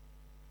wire.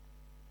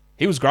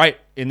 He was great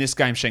in this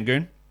game,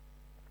 Şengün.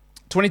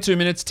 22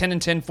 minutes, 10 and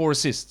 10, 4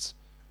 assists.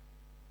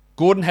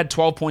 Gordon had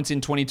 12 points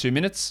in 22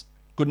 minutes.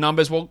 Good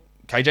numbers. Well,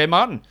 KJ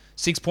Martin,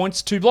 6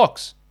 points, 2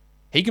 blocks.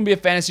 He can be a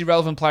fantasy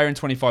relevant player in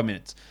 25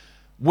 minutes.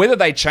 Whether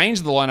they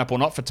change the lineup or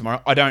not for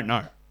tomorrow, I don't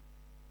know.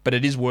 But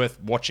it is worth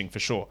watching for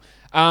sure.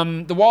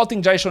 The wild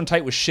thing, Jayshawn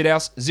Tate was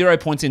shithouse. 0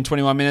 points in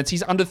 21 minutes.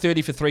 He's under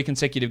 30 for 3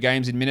 consecutive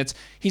games in minutes.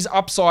 His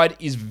upside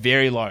is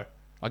very low.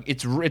 Like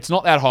it's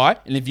not that high.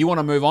 And if you want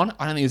to move on,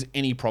 I don't think there's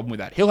any problem with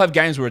that. He'll have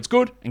games where it's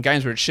good and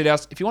games where it's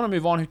shithouse. If you want to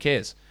move on, who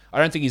cares? I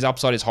don't think his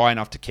upside is high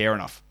enough to care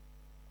enough.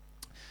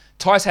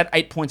 Tice had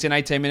 8 points in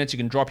 18 minutes. You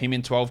can drop him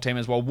in 12 team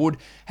as well. Wood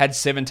had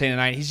 17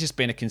 and 8. He's just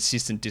been a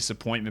consistent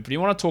disappointment. But if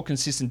you want to talk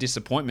consistent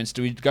disappointments,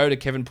 do we go to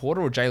Kevin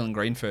Porter or Jalen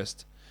Green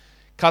first?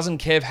 Cousin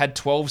Kev had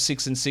 12,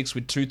 6 and 6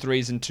 with 2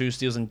 threes and 2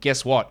 steals. And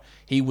guess what?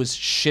 He was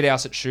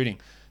shithouse at shooting.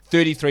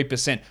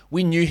 33%.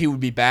 We knew he would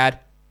be bad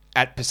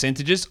at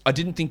percentages. I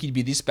didn't think he'd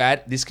be this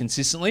bad, this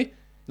consistently.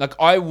 Like,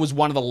 I was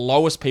one of the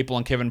lowest people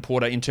on Kevin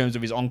Porter in terms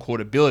of his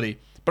on-court ability.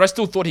 But I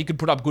still thought he could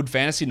put up good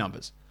fantasy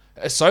numbers.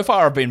 So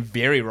far, I've been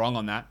very wrong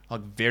on that.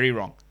 Like, very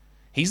wrong.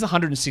 He's the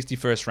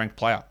 161st ranked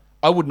player.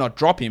 I would not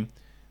drop him.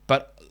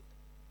 But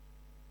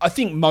I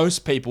think most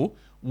people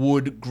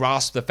would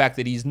grasp the fact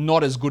that he's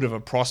not as good of a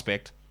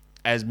prospect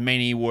as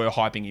many were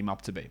hyping him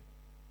up to be.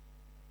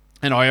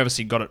 And I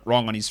obviously got it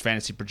wrong on his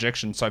fantasy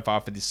projection so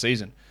far for this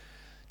season.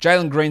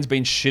 Jalen Green's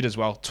been shit as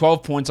well.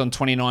 12 points on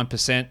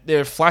 29%. There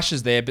are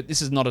flashes there, but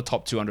this is not a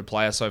top 200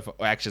 player so far.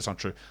 Well, actually, it's not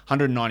true.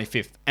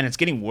 195th. And it's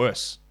getting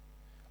worse.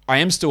 I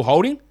am still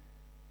holding.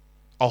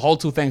 I'll hold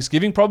till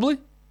Thanksgiving probably.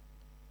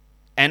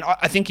 And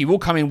I think he will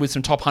come in with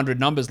some top 100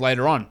 numbers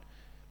later on.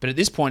 But at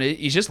this point,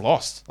 he's just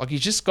lost. Like,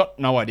 he's just got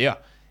no idea.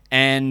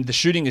 And the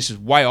shooting is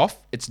just way off.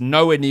 It's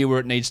nowhere near where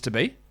it needs to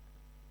be.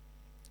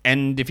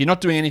 And if you're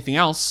not doing anything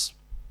else,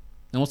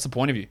 then what's the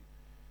point of you?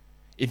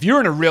 If you're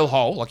in a real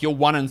hole, like you're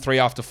 1-3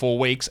 after 4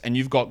 weeks, and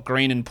you've got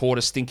Green and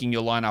Porter stinking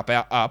your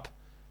lineup up,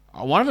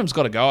 one of them's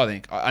got to go, I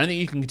think. I don't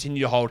think you can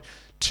continue to hold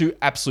 2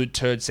 absolute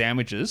turd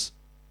sandwiches.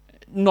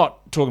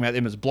 Not talking about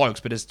them as blokes,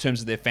 but in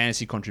terms of their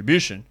fantasy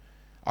contribution,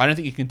 I don't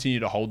think you continue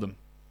to hold them.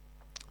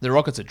 The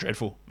Rockets are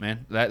dreadful,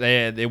 man.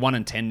 They're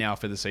 1-10 now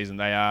for the season.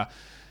 They are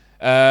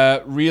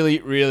really,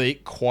 really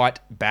quite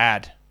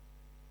bad.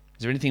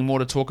 Is there anything more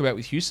to talk about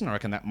with Houston? I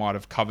reckon that might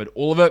have covered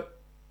all of it.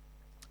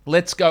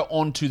 Let's go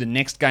on to the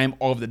next game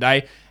of the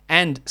day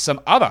and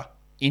some other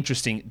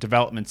interesting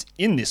developments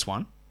in this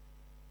one.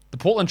 The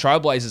Portland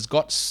Trailblazers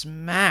got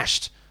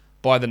smashed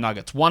by the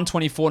Nuggets,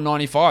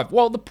 124-95.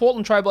 Well, the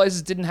Portland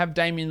Trailblazers didn't have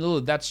Damian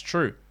Lillard, that's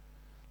true.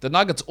 The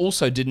Nuggets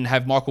also didn't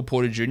have Michael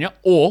Porter Jr.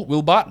 or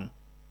Will Barton.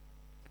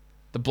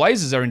 The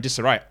Blazers are in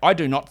disarray. I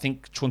do not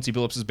think Chauncey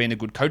Billups has been a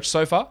good coach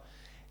so far,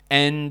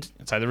 and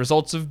I'd say the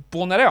results have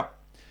borne that out.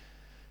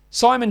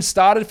 Simon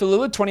started for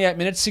Lillard, 28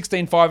 minutes,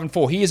 16, 5 and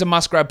 4. He is a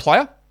must-grab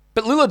player,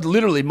 but Lillard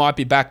literally might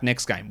be back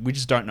next game. We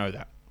just don't know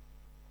that.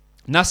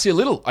 Nasir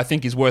Little, I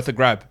think, is worth a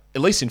grab,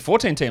 at least in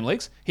 14-team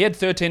leagues. He had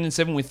 13 and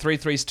 7 with 3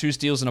 threes, 2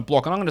 steals and a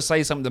block. And I'm going to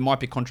say something that might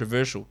be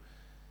controversial.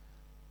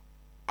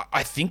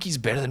 I think he's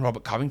better than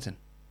Robert Covington.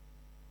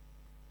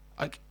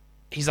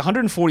 He's the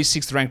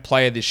 146th ranked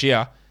player this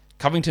year.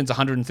 Covington's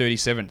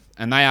 137th,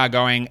 and they are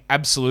going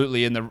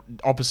absolutely in the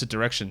opposite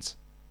directions.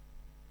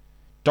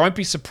 Don't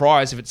be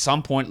surprised if at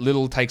some point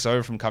Little takes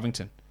over from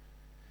Covington.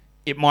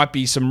 It might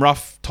be some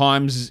rough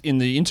times in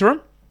the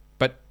interim,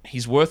 but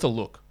he's worth a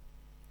look.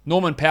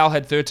 Norman Powell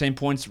had 13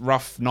 points,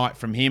 rough night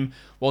from him.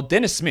 While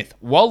Dennis Smith,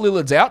 while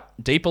Lillard's out,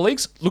 deeper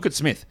leagues, look at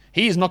Smith.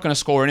 He is not going to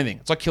score anything.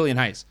 It's like Killian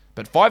Hayes.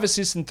 But 5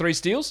 assists and 3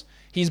 steals.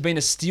 He's been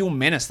a steal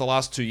menace the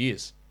last 2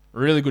 years.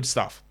 Really good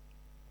stuff.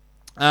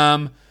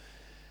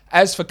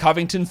 As for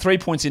Covington, 3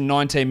 points in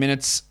 19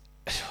 minutes.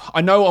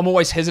 I know I'm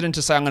always hesitant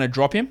to say I'm going to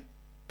drop him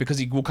because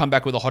he will come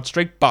back with a hot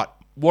streak, but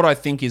what I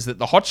think is that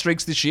the hot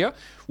streaks this year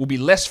will be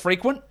less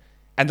frequent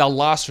and they'll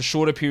last for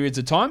shorter periods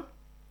of time.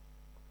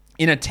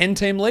 In a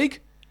 10-team league,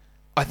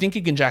 I think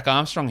you can Jack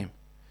Armstrong him.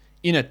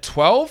 In a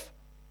 12,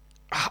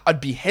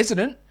 I'd be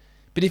hesitant,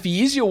 but if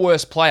he is your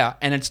worst player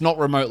and it's not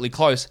remotely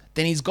close,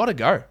 then he's got to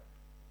go.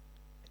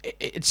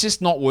 It's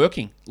just not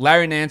working.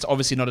 Larry Nance,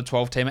 obviously not a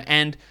 12-teamer,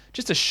 and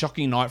just a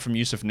shocking night from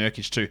Yusuf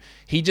Nurkic too.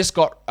 He just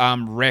got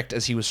wrecked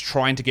as he was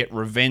trying to get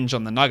revenge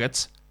on the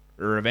Nuggets.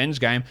 A revenge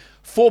game.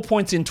 4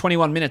 points in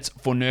 21 minutes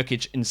for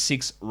Nurkic and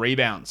 6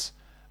 rebounds.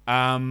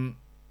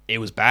 It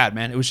was bad,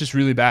 man. It was just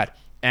really bad.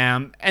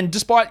 And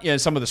despite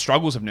some of the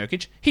struggles of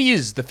Nurkic, he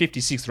is the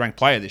 56th ranked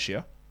player this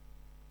year.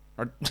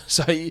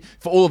 So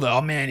for all of the,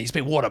 oh man, he's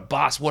been, what a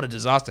bust, what a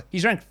disaster.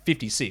 He's ranked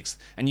 56th,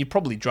 and you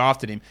probably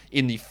drafted him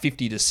in the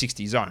 50 to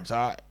 60 zone.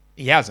 So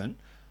he hasn't,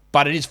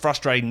 but it is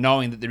frustrating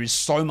knowing that there is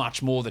so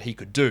much more that he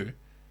could do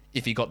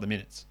if he got the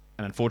minutes.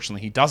 And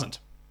unfortunately, he doesn't.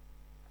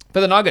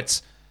 For the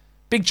Nuggets,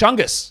 Big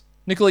Chungus,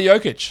 Nikola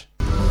Jokic.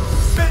 Big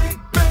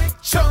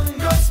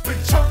Chungus, Big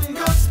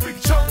Chungus, Big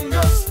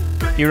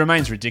Chungus. He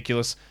remains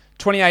ridiculous.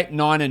 28,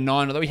 9, and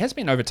 9, although he has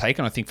been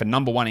overtaken, I think, for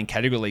number 1 in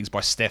category leagues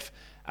by Steph.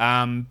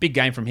 Big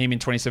game from him in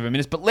 27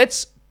 minutes. But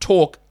let's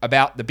talk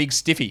about the big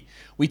stiffy.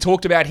 We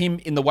talked about him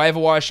in the waiver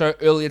wire show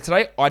earlier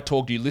today.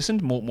 You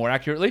listened more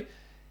accurately.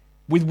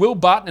 With Will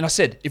Barton, and I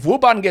said, if Will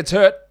Barton gets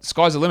hurt,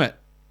 sky's the limit.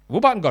 Will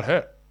Barton got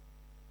hurt.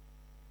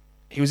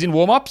 He was in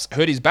warm-ups,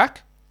 hurt his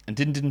back, and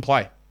didn't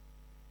play.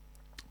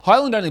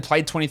 Highland only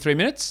played 23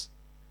 minutes,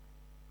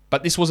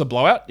 but this was a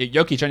blowout.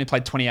 Jokic only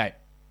played 28.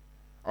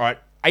 All right.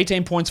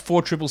 18 points,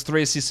 4 triples,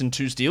 3 assists, and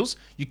 2 steals.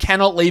 You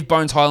cannot leave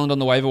Bones Highland on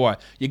the waiver wire.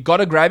 You got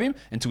to grab him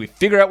until we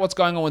figure out what's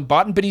going on with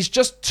Barton, but he's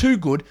just too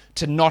good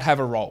to not have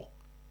a role.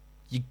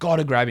 You got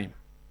to grab him.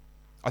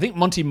 I think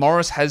Monty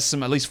Morris has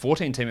some at least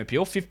 14-team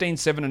appeal, 15,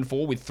 7, and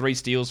 4 with 3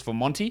 steals for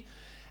Monty.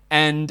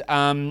 And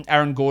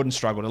Aaron Gordon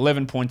struggled,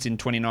 11 points in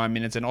 29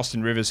 minutes, and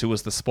Austin Rivers, who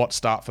was the spot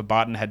start for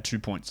Barton, had 2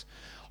 points.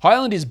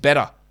 Highland is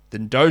better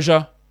than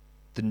Dozier,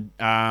 than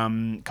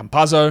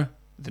Campazzo,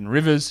 than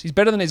Rivers. He's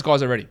better than these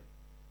guys already.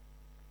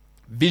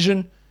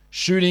 Vision,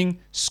 shooting,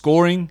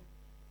 scoring.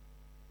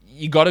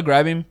 You got to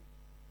grab him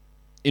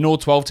in all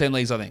 12-team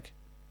leagues, I think.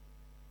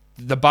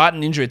 The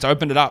Barton injury, it's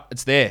opened it up.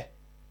 It's there.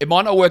 It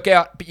might not work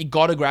out, but you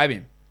got to grab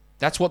him.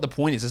 That's what the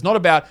point is. It's not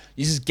about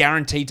this is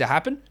guaranteed to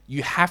happen.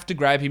 You have to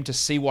grab him to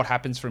see what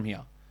happens from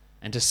here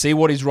and to see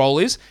what his role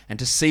is and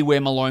to see where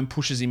Malone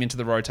pushes him into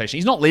the rotation.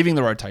 He's not leaving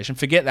the rotation.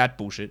 Forget that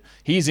bullshit.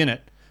 He's in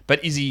it.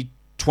 But is he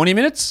 20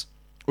 minutes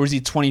or is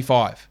he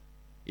 25?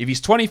 If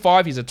he's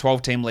 25, he's a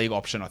 12-team league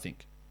option, I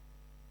think.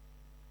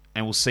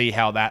 And we'll see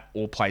how that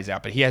all plays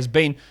out. But he has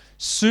been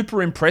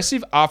super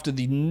impressive after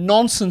the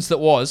nonsense that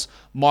was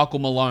Michael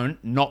Malone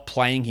not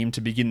playing him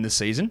to begin the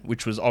season,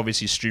 which was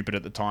obviously stupid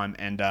at the time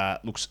and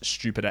looks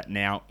stupider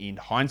now in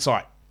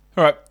hindsight.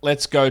 All right,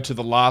 let's go to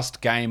the last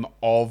game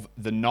of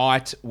the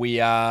night. We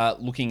are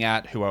looking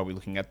at, who are we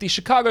looking at? The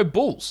Chicago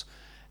Bulls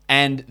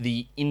and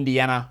the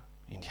Indiana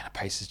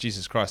Pacers,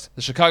 Jesus Christ.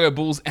 The Chicago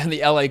Bulls and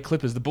the LA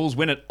Clippers. The Bulls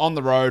win it on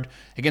the road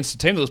against a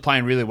team that was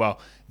playing really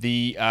well.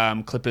 The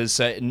Clippers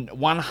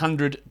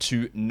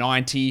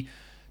 100-90.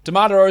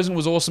 DeMar DeRozan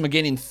was awesome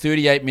again in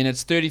 38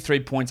 minutes,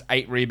 33 points,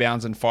 8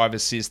 rebounds, and 5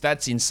 assists.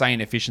 That's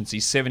insane efficiency,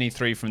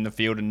 73 from the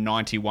field and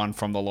 91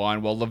 from the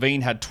line. While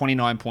Levine had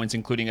 29 points,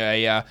 including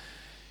a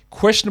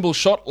questionable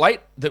shot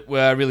late that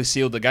really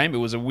sealed the game. It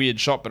was a weird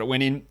shot, but it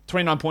went in.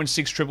 29 points,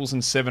 6 triples,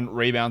 and 7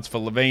 rebounds for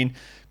Levine.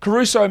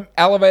 Caruso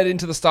elevated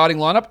into the starting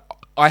lineup.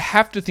 I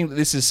have to think that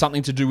this is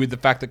something to do with the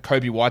fact that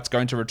Kobe White's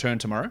going to return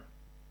tomorrow.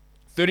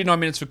 39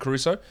 minutes for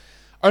Caruso.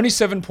 Only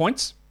 7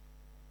 points,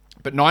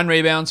 but 9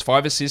 rebounds,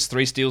 5 assists,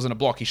 3 steals, and a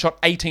block. He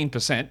shot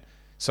 18%,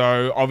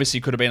 so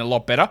obviously could have been a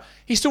lot better.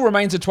 He still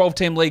remains a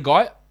 12-team league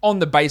guy on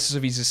the basis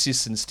of his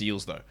assists and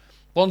steals, though.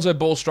 Lonzo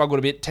Ball struggled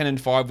a bit,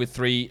 10-5 with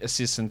 3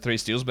 assists and 3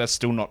 steals, but that's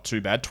still not too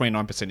bad.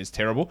 29% is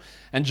terrible.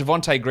 And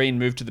Javonte Green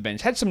moved to the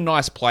bench. Had some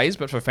nice plays,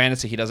 but for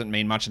fantasy, he doesn't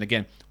mean much. And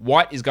again,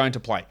 White is going to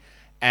play.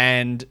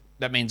 And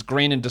that means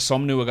Green and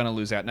Desomnu are going to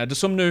lose out. Now,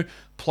 Desomnu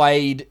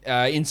played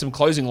in some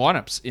closing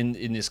lineups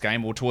in this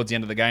game, or towards the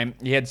end of the game.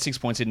 He had 6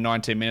 points in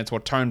 19 minutes,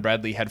 while Tone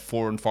Bradley had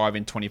 4 and 5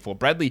 in 24.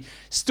 Bradley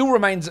still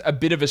remains a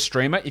bit of a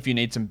streamer if you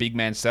need some big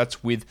man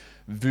stats with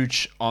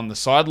Vooch on the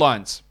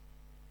sidelines.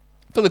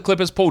 For the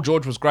Clippers, Paul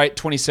George was great,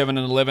 27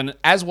 and 11,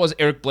 as was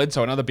Eric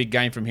Bledsoe, another big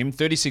game from him,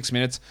 36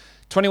 minutes,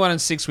 21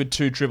 and 6 with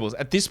 2 triples.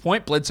 At this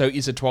point, Bledsoe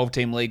is a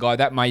 12-team league guy.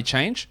 That may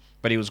change,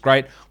 but he was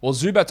great. While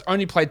Zubats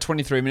only played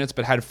 23 minutes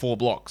but had 4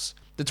 blocks.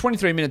 The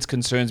 23 minutes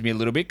concerns me a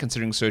little bit,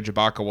 considering Serge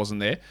Ibaka wasn't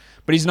there,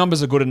 but his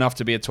numbers are good enough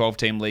to be a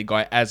 12-team league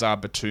guy, as are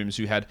Batum's,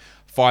 who had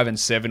 5 and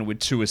 7 with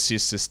 2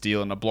 assists, a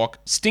steal, and a block.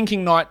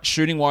 Stinking night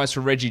shooting-wise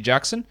for Reggie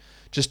Jackson.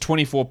 Just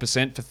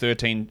 24% for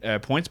 13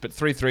 points, but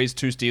 3 threes,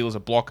 2 steals, a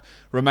block.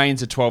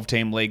 Remains a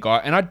 12-team league guy.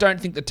 And I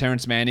don't think that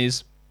Terrence Mann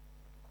is.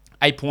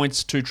 8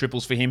 points, 2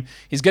 triples for him.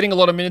 He's getting a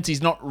lot of minutes.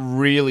 He's not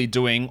really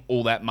doing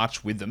all that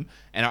much with them.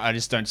 And I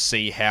just don't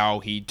see how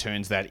he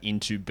turns that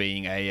into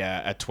being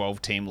a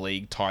 12-team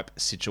league type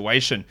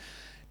situation.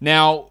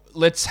 Now,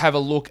 let's have a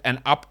look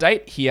and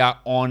update here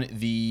on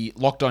the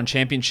Locked On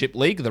Championship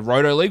League, the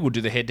Roto League. We'll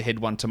do the head-to-head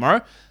one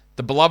tomorrow.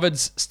 The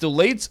Beloveds still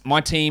leads.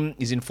 My team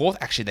is in 4th.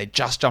 Actually, they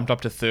just jumped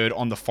up to 3rd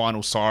on the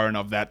final siren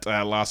of that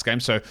last game.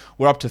 So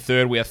we're up to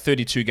 3rd. We are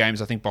 32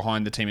 games, I think,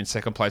 behind the team in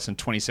 2nd place and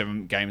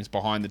 27 games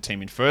behind the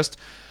team in 1st.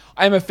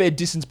 I am a fair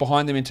distance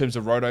behind them in terms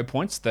of Roto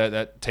points.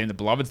 That team, the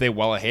Beloveds, they're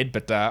well ahead,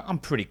 but I'm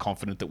pretty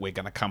confident that we're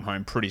going to come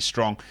home pretty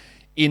strong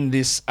in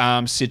this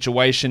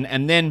situation.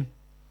 And then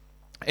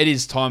it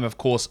is time, of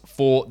course,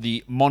 for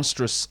the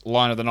monstrous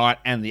line of the night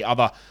and the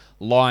other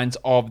lines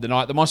of the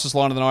night. The monstrous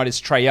line of the night is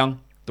Trae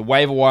Young. The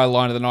waiver wire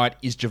line of the night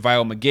is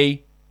JaVale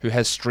McGee, who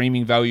has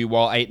streaming value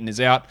while Ayton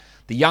is out.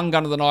 The young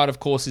gun of the night, of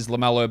course, is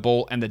LaMelo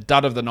Ball. And the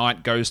dud of the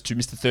night goes to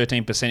Mr.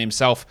 13%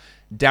 himself,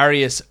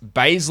 Darius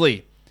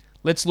Bazley.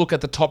 Let's look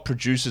at the top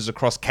producers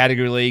across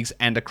category leagues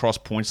and across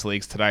points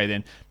leagues today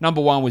then.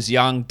 Number 1 was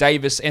Young.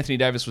 Anthony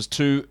Davis was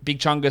 2. Big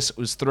Chungus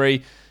was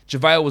 3.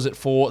 JaVale was at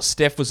 4.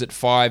 Steph was at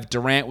 5.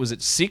 Durant was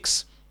at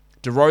 6.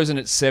 DeRozan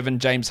at 7.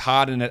 James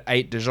Harden at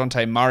 8.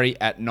 DeJounte Murray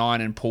at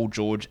 9. And Paul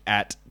George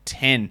at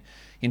 10.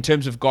 In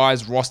terms of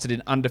guys rostered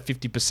in under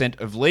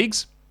 50% of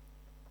leagues,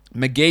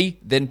 McGee,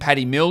 then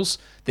Patty Mills,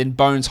 then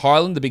Bones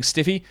Highland, the big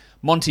stiffy.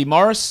 Monty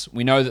Morris,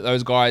 we know that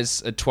those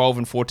guys are 12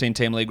 and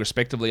 14-team league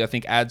respectively, I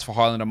think adds for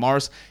Highland and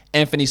Morris.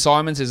 Anthony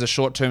Simons is a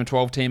short-term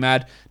 12-team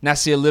ad.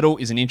 Nasir Little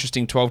is an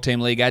interesting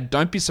 12-team league ad.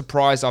 Don't be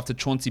surprised after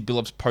Chauncey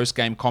Billups'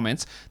 post-game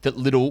comments that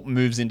Little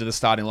moves into the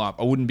starting lineup.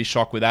 I wouldn't be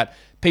shocked with that.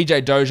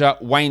 PJ Dozier,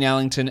 Wayne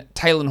Ellington,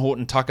 Taylor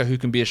Horton-Tucker, who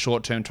can be a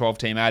short-term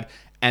 12-team ad,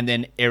 and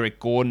then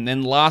Eric Gordon.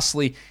 Then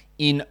lastly,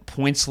 in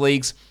points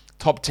leagues,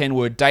 top 10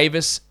 were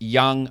Davis,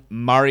 Young,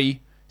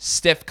 Murray,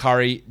 Steph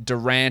Curry,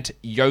 Durant,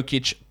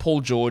 Jokic,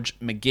 Paul George,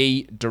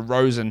 McGee,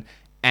 DeRozan,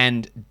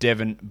 and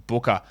Devin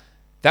Booker.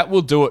 That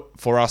will do it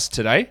for us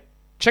today.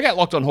 Check out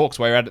Locked On Hawks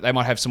while you're at it. They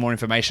might have some more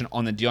information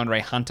on the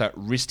DeAndre Hunter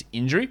wrist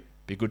injury.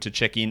 Be good to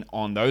check in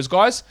on those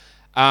guys.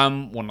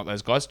 Well, not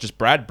those guys, just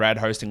Brad. Brad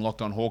hosting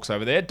Locked On Hawks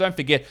over there. Don't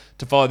forget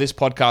to follow this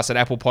podcast at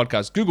Apple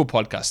Podcasts, Google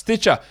Podcasts,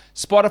 Stitcher,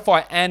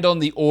 Spotify, and on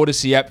the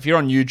Odyssey app. If you're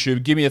on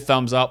YouTube, give me a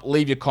thumbs up.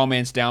 Leave your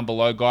comments down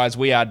below, guys.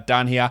 We are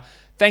done here.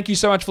 Thank you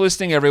so much for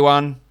listening,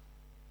 everyone.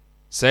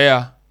 See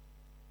ya.